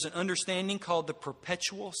 there's an understanding called the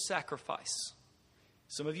perpetual sacrifice.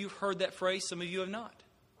 Some of you have heard that phrase, some of you have not.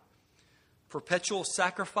 Perpetual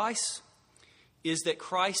sacrifice is that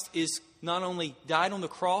Christ is not only died on the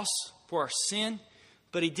cross for our sin,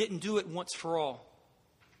 but he didn't do it once for all.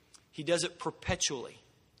 He does it perpetually.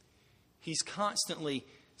 He's constantly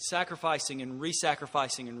sacrificing and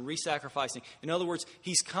re-sacrificing and re-sacrificing. In other words,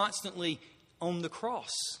 he's constantly on the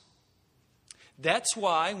cross. That's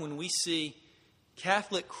why when we see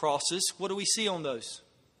Catholic crosses, what do we see on those?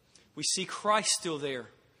 We see Christ still there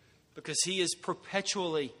because he is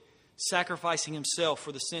perpetually sacrificing himself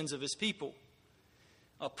for the sins of his people.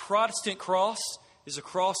 A Protestant cross is a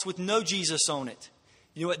cross with no Jesus on it.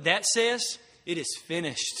 You know what that says? It is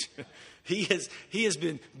finished. He has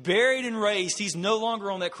been buried and raised. He's no longer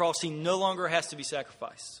on that cross. He no longer has to be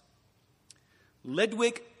sacrificed.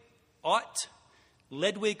 Ludwig Ott,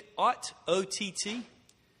 O-T-T,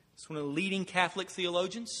 is one of the leading Catholic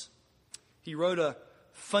theologians. He wrote a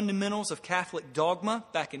Fundamentals of Catholic Dogma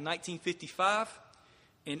back in 1955.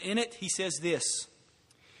 And in it, he says this: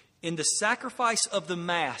 in the sacrifice of the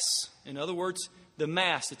Mass, in other words, the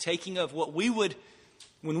Mass, the taking of what we would,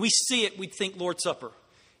 when we see it, we'd think Lord's Supper.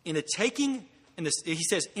 In the taking, he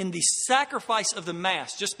says, in the sacrifice of the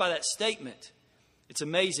Mass, just by that statement, it's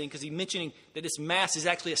amazing because he's mentioning that this Mass is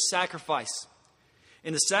actually a sacrifice.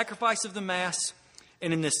 In the sacrifice of the Mass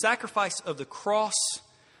and in the sacrifice of the cross,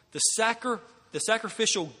 the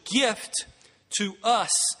sacrificial gift to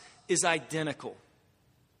us is identical.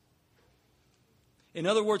 In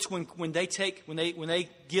other words, when they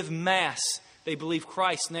give Mass, they believe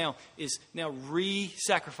Christ is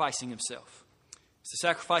re-sacrificing himself. It's the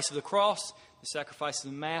sacrifice of the cross, the sacrifice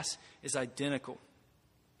of the Mass is identical.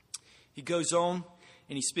 He goes on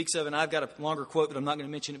and he speaks of, and I've got a longer quote, but I'm not going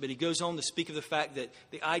to mention it, but he goes on to speak of the fact that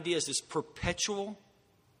the idea is this perpetual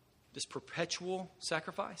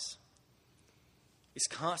sacrifice is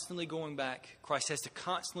constantly going back. Christ has to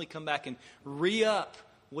constantly come back and re-up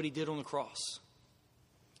what he did on the cross.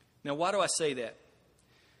 Now, why do I say that?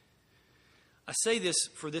 I say this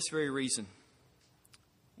for this very reason.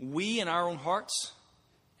 We in our own hearts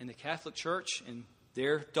and the Catholic Church and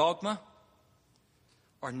their dogma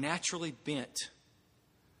are naturally bent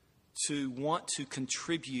to want to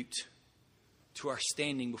contribute to our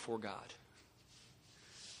standing before God.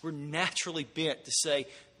 We're naturally bent to say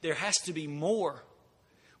there has to be more.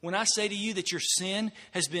 When I say to you that your sin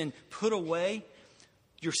has been put away,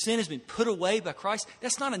 your sin has been put away by Christ,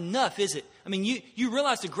 that's not enough, is it? I mean, you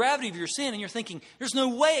realize the gravity of your sin and you're thinking, there's no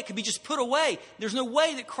way it could be just put away. There's no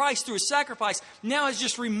way that Christ, through his sacrifice, now has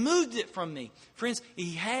just removed it from me. Friends,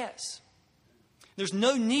 he has. There's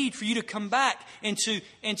no need for you to come back and to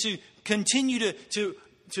continue to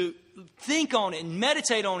think on it and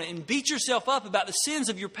meditate on it and beat yourself up about the sins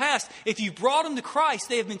of your past. If you brought them to Christ,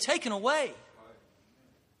 they have been taken away.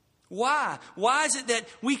 Why? Why is it that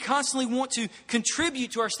we constantly want to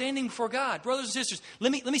contribute to our standing before God? Brothers and sisters,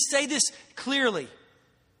 let me say this clearly.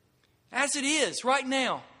 As it is right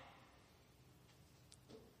now,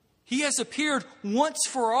 he has appeared once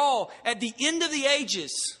for all at the end of the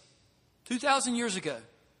ages, 2,000 years ago.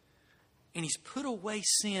 And He's put away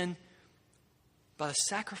sin by the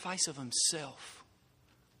sacrifice of Himself.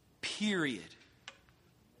 Period.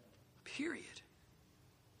 Period.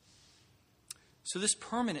 So this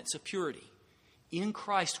permanence of purity. In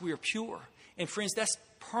Christ we are pure. And friends, that's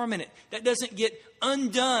permanent. That doesn't get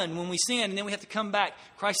undone when we sin and then we have to come back.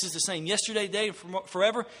 Christ is the same yesterday, today, and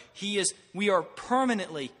forever. We are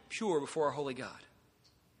permanently pure before our holy God.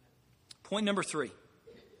 Point number 3.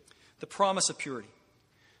 The promise of purity.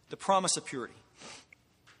 The promise of purity.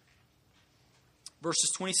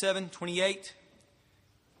 Verses 27, 28.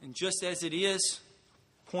 And just as it is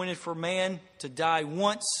appointed for man to die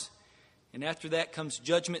once, and after that comes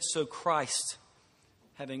judgment, so Christ,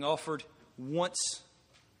 having been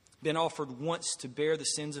offered once to bear the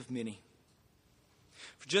sins of many.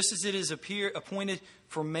 For just as it is appointed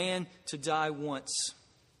for man to die once.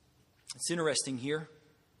 It's interesting here.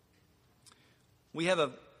 We have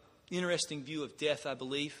an interesting view of death, I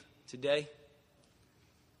believe, today.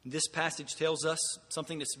 This passage tells us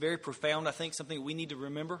something that's very profound, I think, something that we need to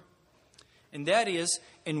remember. And that is,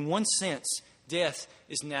 in one sense, death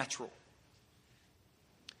is natural.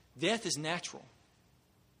 Death is natural.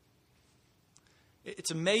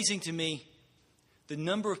 It's amazing to me the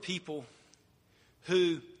number of people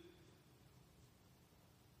who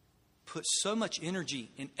put so much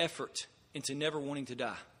energy and effort into never wanting to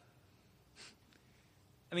die.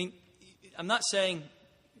 I mean, I'm not saying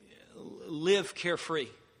live carefree.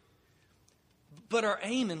 But our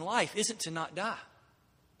aim in life isn't to not die,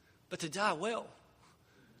 but to die well.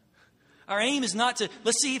 Our aim is not to,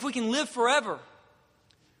 let's see if we can live forever.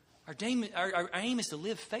 Our aim is to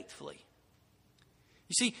live faithfully.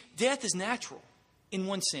 You see, death is natural in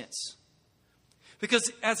one sense.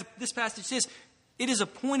 Because as this passage says, it is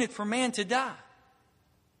appointed for man to die.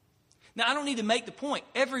 Now, I don't need to make the point.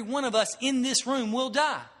 Every one of us in this room will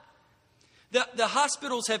die. The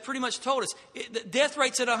hospitals have pretty much told us the death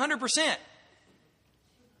rate's at 100%.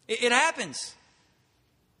 It happens.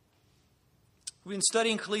 We've been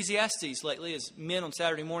studying Ecclesiastes lately as men on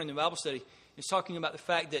Saturday morning in the Bible study. It's talking about the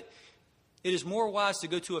fact that it is more wise to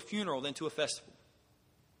go to a funeral than to a festival.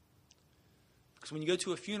 Because when you go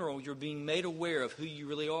to a funeral, you're being made aware of who you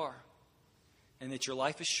really are. And that your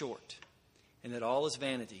life is short. And that all is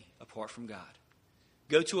vanity apart from God.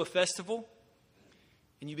 Go to a festival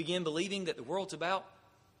and you begin believing that the world's about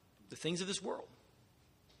the things of this world.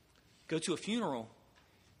 Go to a funeral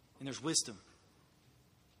and there's wisdom.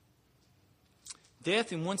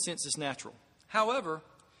 Death, in one sense, is natural. However,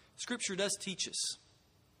 Scripture does teach us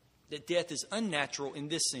that death is unnatural in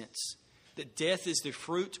this sense, that death is the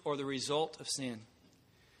fruit or the result of sin.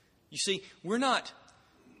 You see, we're not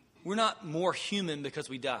more human because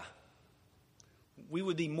we die. We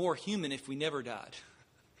would be more human if we never died.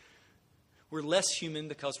 We're less human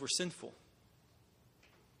because we're sinful.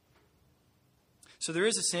 So there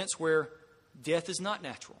is a sense where death is not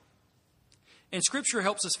natural. And Scripture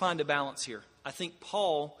helps us find a balance here. I think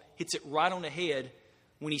Paul hits it right on the head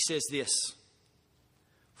when he says this.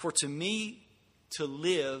 For to me, to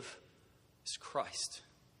live is Christ,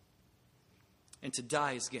 and to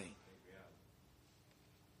die is gain.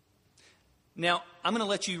 Now, I'm going to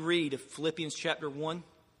let you read Philippians chapter 1,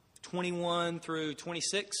 21 through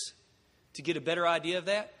 26 to get a better idea of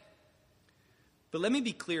that. But let me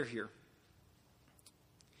be clear here.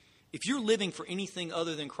 If you're living for anything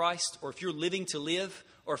other than Christ, or if you're living to live,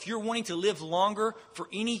 or if you're wanting to live longer for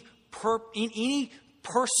any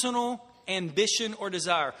personal ambition or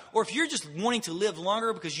desire, or if you're just wanting to live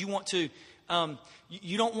longer because you want to,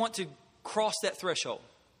 you don't want to cross that threshold,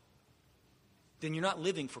 then you're not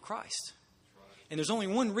living for Christ. And there's only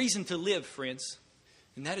one reason to live, friends,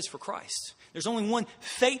 and that is for Christ. There's only one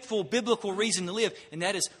faithful biblical reason to live, and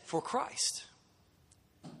that is for Christ.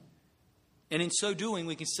 And in so doing,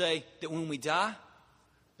 we can say that when we die,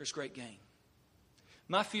 there's great gain.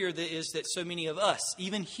 My fear is that so many of us,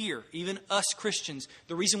 even here, even us Christians,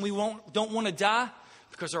 the reason we don't want to die,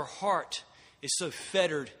 because our heart is so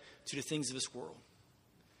fettered to the things of this world.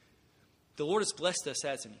 The Lord has blessed us,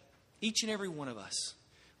 hasn't He? Each and every one of us.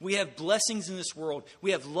 We have blessings in this world.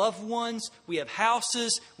 We have loved ones. We have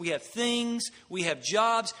houses. We have things. We have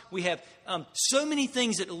jobs. We have so many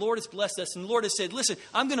things that the Lord has blessed us. And the Lord has said, listen,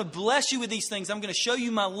 I'm going to bless you with these things. I'm going to show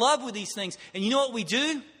you my love with these things. And you know what we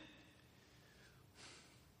do?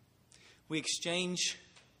 We exchange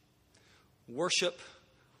worship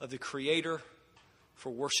of the Creator for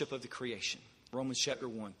worship of the creation. Romans chapter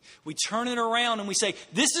 1. We turn it around and we say,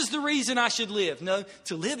 this is the reason I should live. No,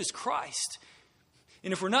 to live is Christ.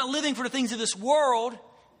 And if we're not living for the things of this world,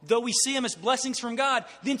 though we see them as blessings from God,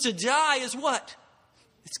 then to die is what?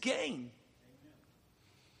 It's gain.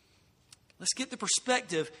 Let's get the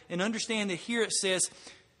perspective and understand that here it says,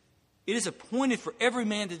 it is appointed for every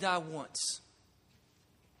man to die once.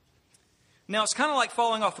 Now, it's kind of like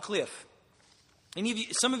falling off a cliff.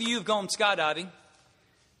 Some of you have gone skydiving,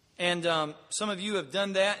 and some of you have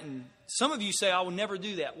done that, and some of you say, I will never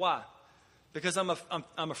do that. Why? Because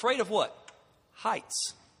I'm afraid of what?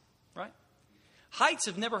 Heights, right? Heights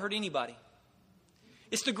have never hurt anybody.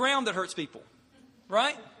 It's the ground that hurts people,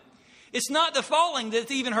 right? It's not the falling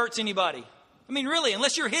that even hurts anybody. I mean, really,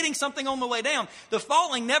 unless you're hitting something on the way down, the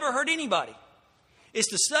falling never hurt anybody.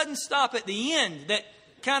 It's the sudden stop at the end that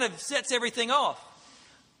kind of sets everything off.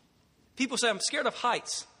 People say, I'm scared of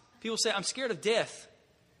heights. People say, I'm scared of death.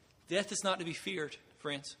 Death is not to be feared,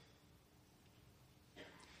 friends.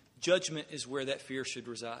 Judgment is where that fear should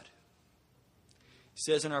reside. It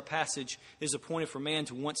says in our passage, it is appointed for man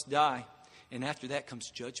to once die, and after that comes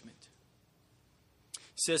judgment.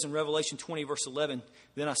 It says in Revelation 20, verse 11,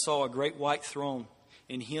 then I saw a great white throne,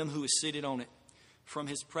 and him who was seated on it. From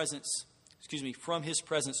his presence,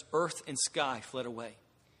 earth and sky fled away,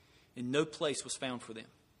 and no place was found for them.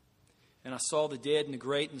 And I saw the dead and the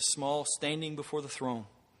great and the small standing before the throne,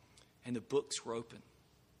 and the books were open.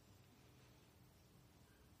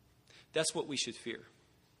 That's what we should fear.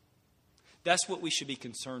 That's what we should be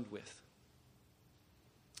concerned with.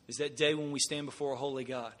 Is that day when we stand before a holy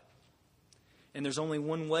God. And there's only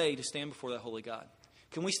one way to stand before that holy God.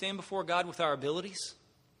 Can we stand before God with our abilities?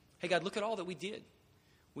 Hey, God, look at all that we did.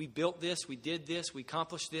 We built this, we did this, we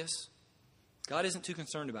accomplished this. God isn't too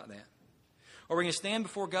concerned about that. Or we're going to stand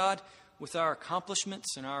before God with our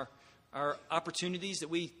accomplishments and our opportunities that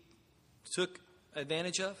we took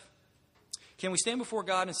advantage of. Can we stand before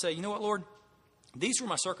God and say, you know what, Lord? These were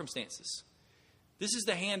my circumstances. This is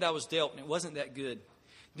the hand I was dealt, and it wasn't that good.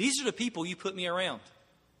 These are the people you put me around.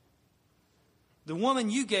 The woman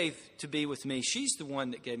you gave to be with me, she's the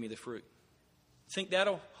one that gave me the fruit. Think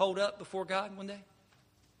that'll hold up before God one day?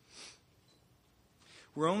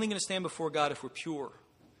 We're only going to stand before God if we're pure,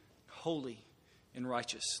 holy, and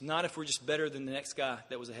righteous. Not if we're just better than the next guy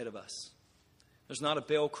that was ahead of us. There's not a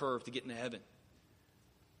bell curve to get into heaven.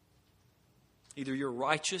 Either you're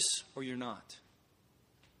righteous or you're not.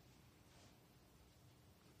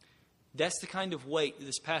 That's the kind of weight that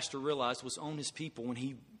this pastor realized was on his people when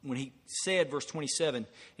he said, verse 27, and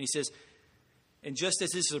he says, and just as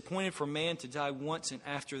this is appointed for man to die once, and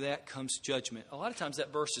after that comes judgment. A lot of times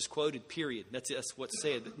that verse is quoted, period. That's what's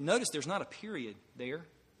said. But notice there's not a period there.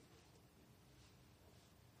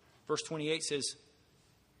 Verse 28 says,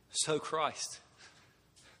 so Christ.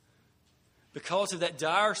 Because of that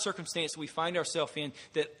dire circumstance we find ourselves in,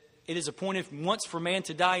 that it is appointed once for man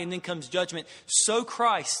to die and then comes judgment, so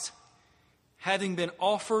Christ, having been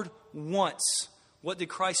offered once. What did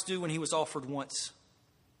Christ do when he was offered once?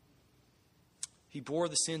 He bore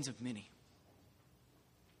the sins of many.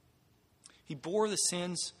 He bore the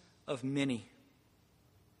sins of many.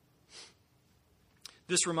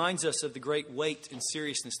 This reminds us of the great weight and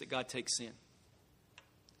seriousness that God takes sin.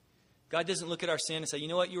 God doesn't look at our sin and say, you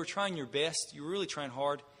know what, you were trying your best, you were really trying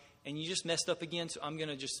hard, and you just messed up again, so I'm going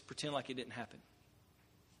to just pretend like it didn't happen.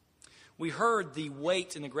 We heard the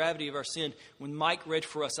weight and the gravity of our sin when Mike read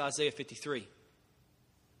for us Isaiah 53.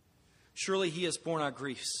 Surely he has borne our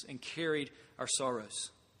griefs and carried our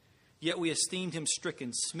sorrows. Yet we esteemed him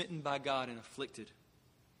stricken, smitten by God, and afflicted.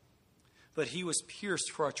 But he was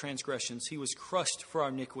pierced for our transgressions. He was crushed for our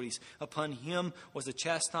iniquities. Upon him was the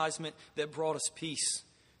chastisement that brought us peace.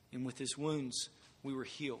 And with his wounds we were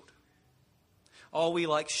healed. All we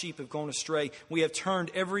like sheep have gone astray. We have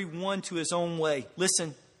turned every one to his own way.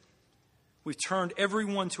 Listen, we've turned every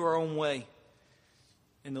one to our own way.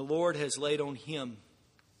 And the Lord has laid on him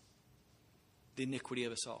the iniquity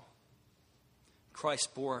of us all.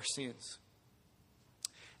 Christ bore our sins.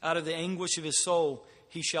 Out of the anguish of his soul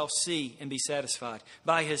he shall see and be satisfied.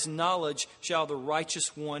 By his knowledge shall the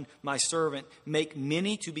righteous one, my servant, make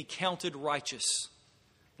many to be counted righteous.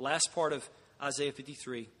 Last part of Isaiah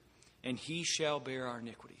 53. And he shall bear our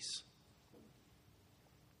iniquities.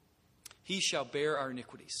 He shall bear our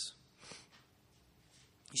iniquities.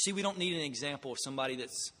 You see, we don't need an example of somebody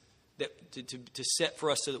to set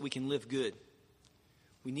for us so that we can live good.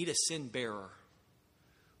 We need a sin bearer.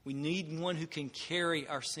 We need one who can carry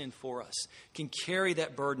our sin for us, can carry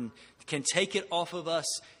that burden, can take it off of us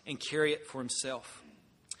and carry it for himself.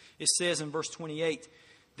 It says in verse 28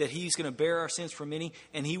 that he's going to bear our sins for many,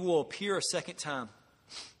 and he will appear a second time.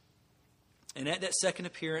 And at that second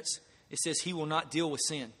appearance, it says he will not deal with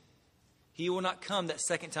sin. He will not come that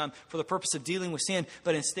second time for the purpose of dealing with sin,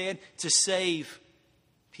 but instead to save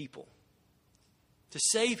people. To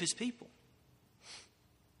save his people.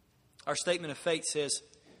 Our statement of faith says,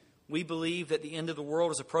 We believe that the end of the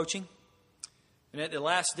world is approaching, and at the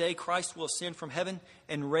last day Christ will ascend from heaven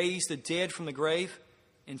and raise the dead from the grave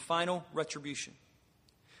in final retribution.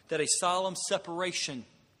 That a solemn separation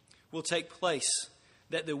will take place,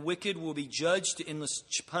 that the wicked will be judged to endless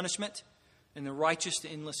punishment and the righteous to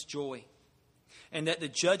endless joy, and that the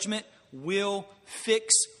judgment will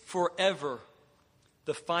fix forever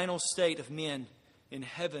the final state of men in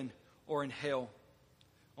heaven or in hell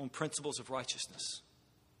on principles of righteousness.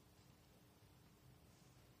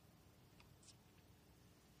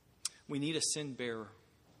 We need a sin bearer.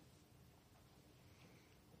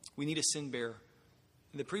 We need a sin bearer.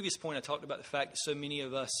 In the previous point, I talked about the fact that so many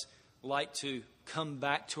of us like to come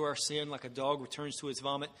back to our sin like a dog returns to its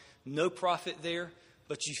vomit. No profit there.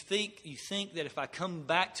 But you think that if I come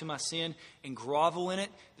back to my sin and grovel in it,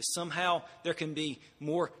 that somehow there can be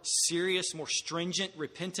more serious, more stringent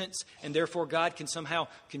repentance, and therefore God can somehow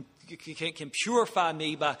can purify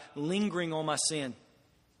me by lingering on my sin.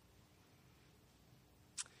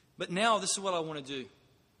 But now this is what I want to do.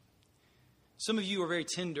 Some of you are very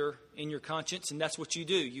tender in your conscience, and that's what you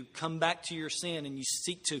do. You come back to your sin and you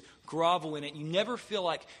seek to grovel in it. You never feel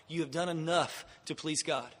like you have done enough to please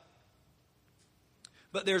God.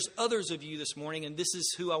 But there's others of you this morning, and this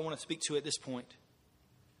is who I want to speak to at this point,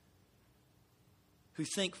 who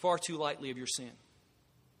think far too lightly of your sin.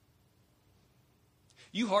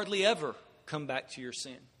 You hardly ever come back to your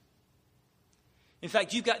sin. In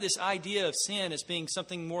fact, you've got this idea of sin as being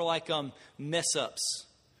something more like mess-ups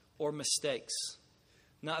or mistakes,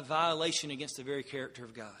 not violation against the very character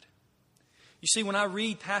of God. You see, when I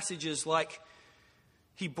read passages like,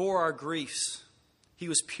 He bore our griefs, He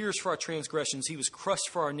was pierced for our transgressions, He was crushed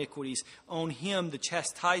for our iniquities, on Him the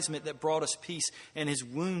chastisement that brought us peace, and His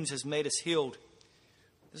wounds has made us healed.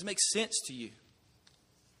 Does it make sense to you?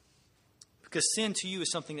 Because sin to you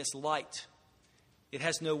is something that's light. It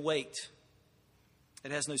has no weight. It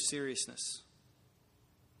has no seriousness.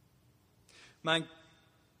 My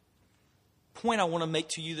point I want to make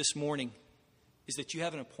to you this morning is that you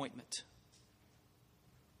have an appointment.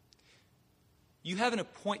 You have an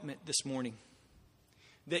appointment this morning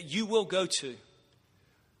that you will go to.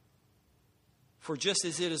 For just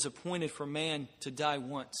as it is appointed for man to die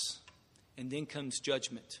once, and then comes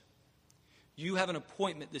judgment, you have an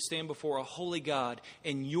appointment to stand before a holy God,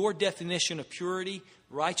 and your definition of purity,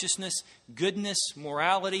 righteousness, goodness,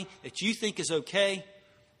 morality that you think is okay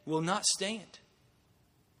will not stand.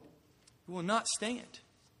 It will not stand.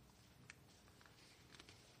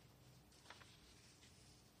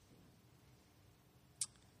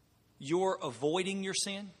 You're avoiding your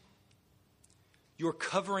sin. You're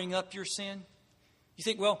covering up your sin. You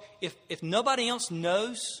think, well, if nobody else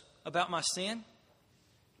knows about my sin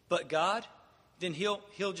but God, then he'll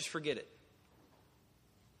just forget it.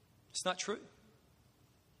 It's not true.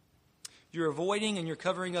 You're avoiding and you're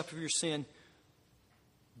covering up of your sin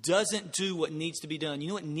doesn't do what needs to be done. You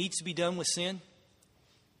know what needs to be done with sin?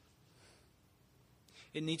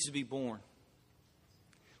 It needs to be born.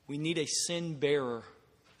 We need a sin bearer.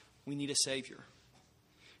 We need a Savior.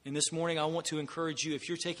 And this morning I want to encourage you, if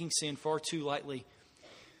you're taking sin far too lightly,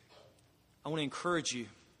 I want to encourage you,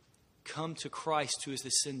 come to Christ who is the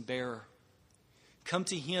sin bearer. Come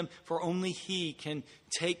to Him, for only He can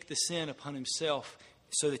take the sin upon Himself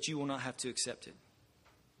so that you will not have to accept it.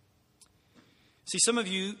 See, some of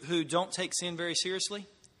you who don't take sin very seriously,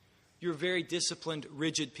 you're very disciplined,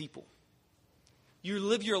 rigid people. You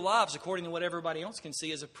live your lives according to what everybody else can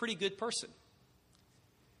see as a pretty good person.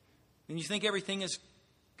 And you think everything is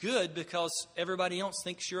good because everybody else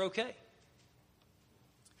thinks you're okay.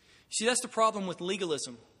 See, that's the problem with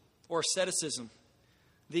legalism or asceticism.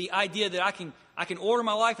 The idea that I can order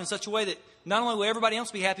my life in such a way that not only will everybody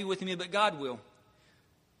else be happy with me, but God will.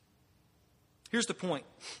 Here's the point.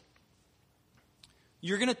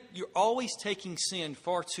 You're always taking sin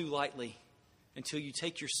far too lightly until you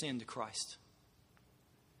take your sin to Christ.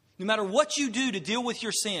 No matter what you do to deal with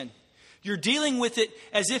your sin, you're dealing with it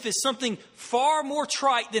as if it's something far more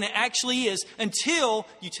trite than it actually is until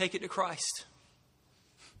you take it to Christ.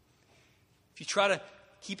 If you try to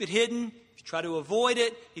keep it hidden, if you try to avoid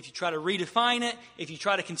it, if you try to redefine it, if you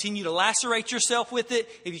try to continue to lacerate yourself with it,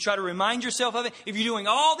 if you try to remind yourself of it, if you're doing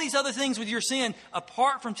all these other things with your sin,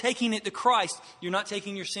 apart from taking it to Christ, you're not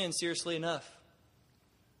taking your sin seriously enough.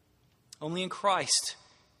 Only in Christ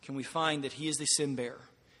can we find that He is the sin bearer.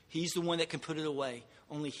 He's the one that can put it away.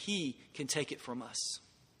 Only He can take it from us.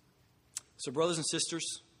 So brothers and sisters,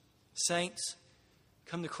 saints,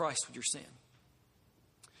 come to Christ with your sin.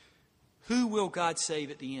 Who will God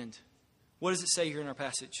save at the end? What does it say here in our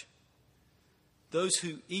passage? Those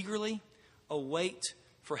who eagerly await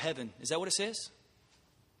for heaven. Is that what it says?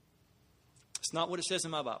 It's not what it says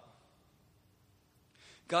in my Bible.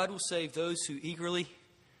 God will save those who eagerly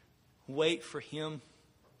wait for Him.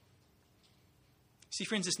 See,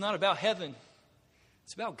 friends, it's not about heaven.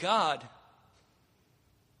 It's about God.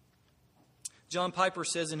 John Piper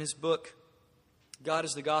says in his book, God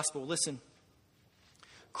is the Gospel, listen,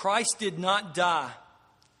 Christ did not die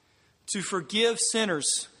to forgive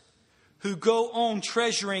sinners who go on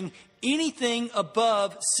treasuring anything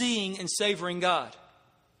above seeing and savoring God.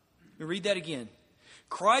 Let me read that again.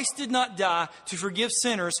 Christ did not die to forgive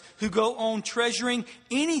sinners who go on treasuring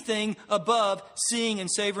anything above seeing and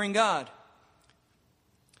savoring God.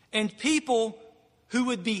 And people who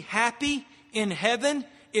would be happy in heaven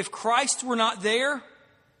if Christ were not there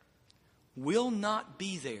will not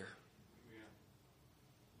be there.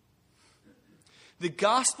 The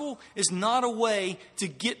gospel is not a way to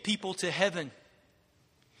get people to heaven.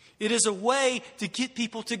 It is a way to get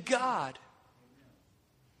people to God.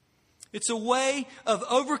 It's a way of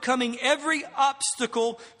overcoming every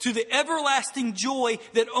obstacle to the everlasting joy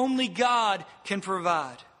that only God can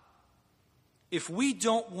provide. If we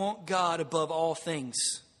don't want God above all things,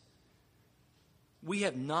 we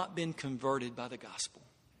have not been converted by the gospel.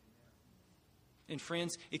 And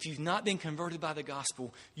friends, if you've not been converted by the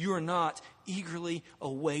gospel, you are not eagerly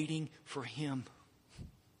awaiting for Him.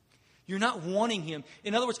 You're not wanting Him.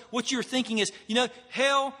 In other words, what you're thinking is,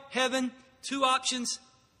 hell, heaven, two options.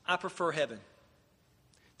 I prefer heaven.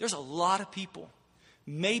 There's a lot of people,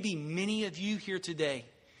 maybe many of you here today,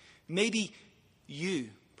 maybe you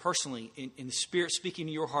personally, in the Spirit speaking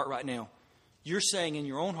to your heart right now, you're saying in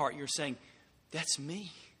your own heart, you're saying, that's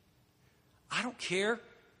me. I don't care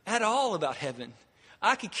at all about heaven.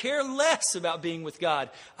 I could care less about being with God.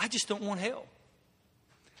 I just don't want hell.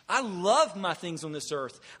 I love my things on this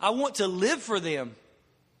earth. I want to live for them.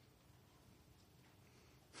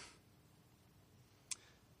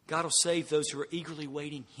 God will save those who are eagerly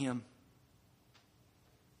waiting Him.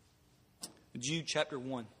 Jude chapter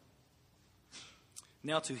 1.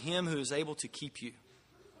 Now to Him who is able to keep you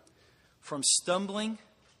from stumbling.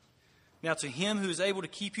 Now to Him who is able to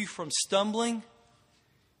keep you from stumbling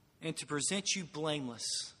and to present you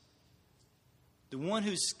blameless. The one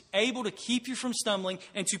who's able to keep you from stumbling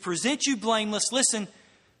and to present you blameless, listen,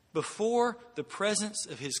 before the presence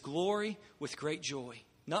of His glory with great joy.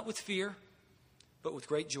 Not with fear, but with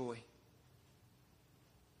great joy.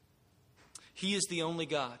 He is the only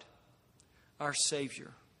God, our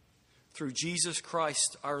Savior. Through Jesus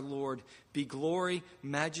Christ our Lord, be glory,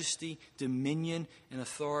 majesty, dominion, and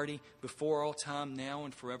authority before all time, now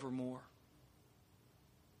and forevermore.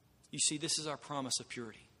 You see, this is our promise of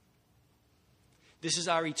purity. This is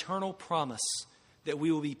our eternal promise that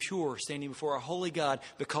we will be pure standing before our holy God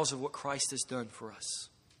because of what Christ has done for us.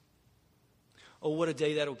 Oh, what a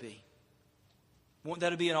day that'll be. Won't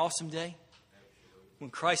that be an awesome day? When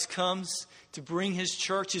Christ comes to bring His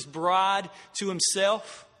church, His bride, to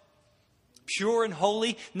Himself. Pure and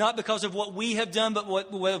holy, not because of what we have done, but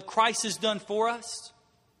what Christ has done for us.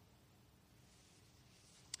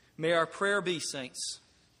 May our prayer be, saints,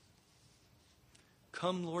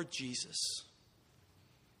 come, Lord Jesus.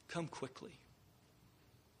 Come quickly.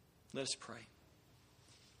 Let us pray.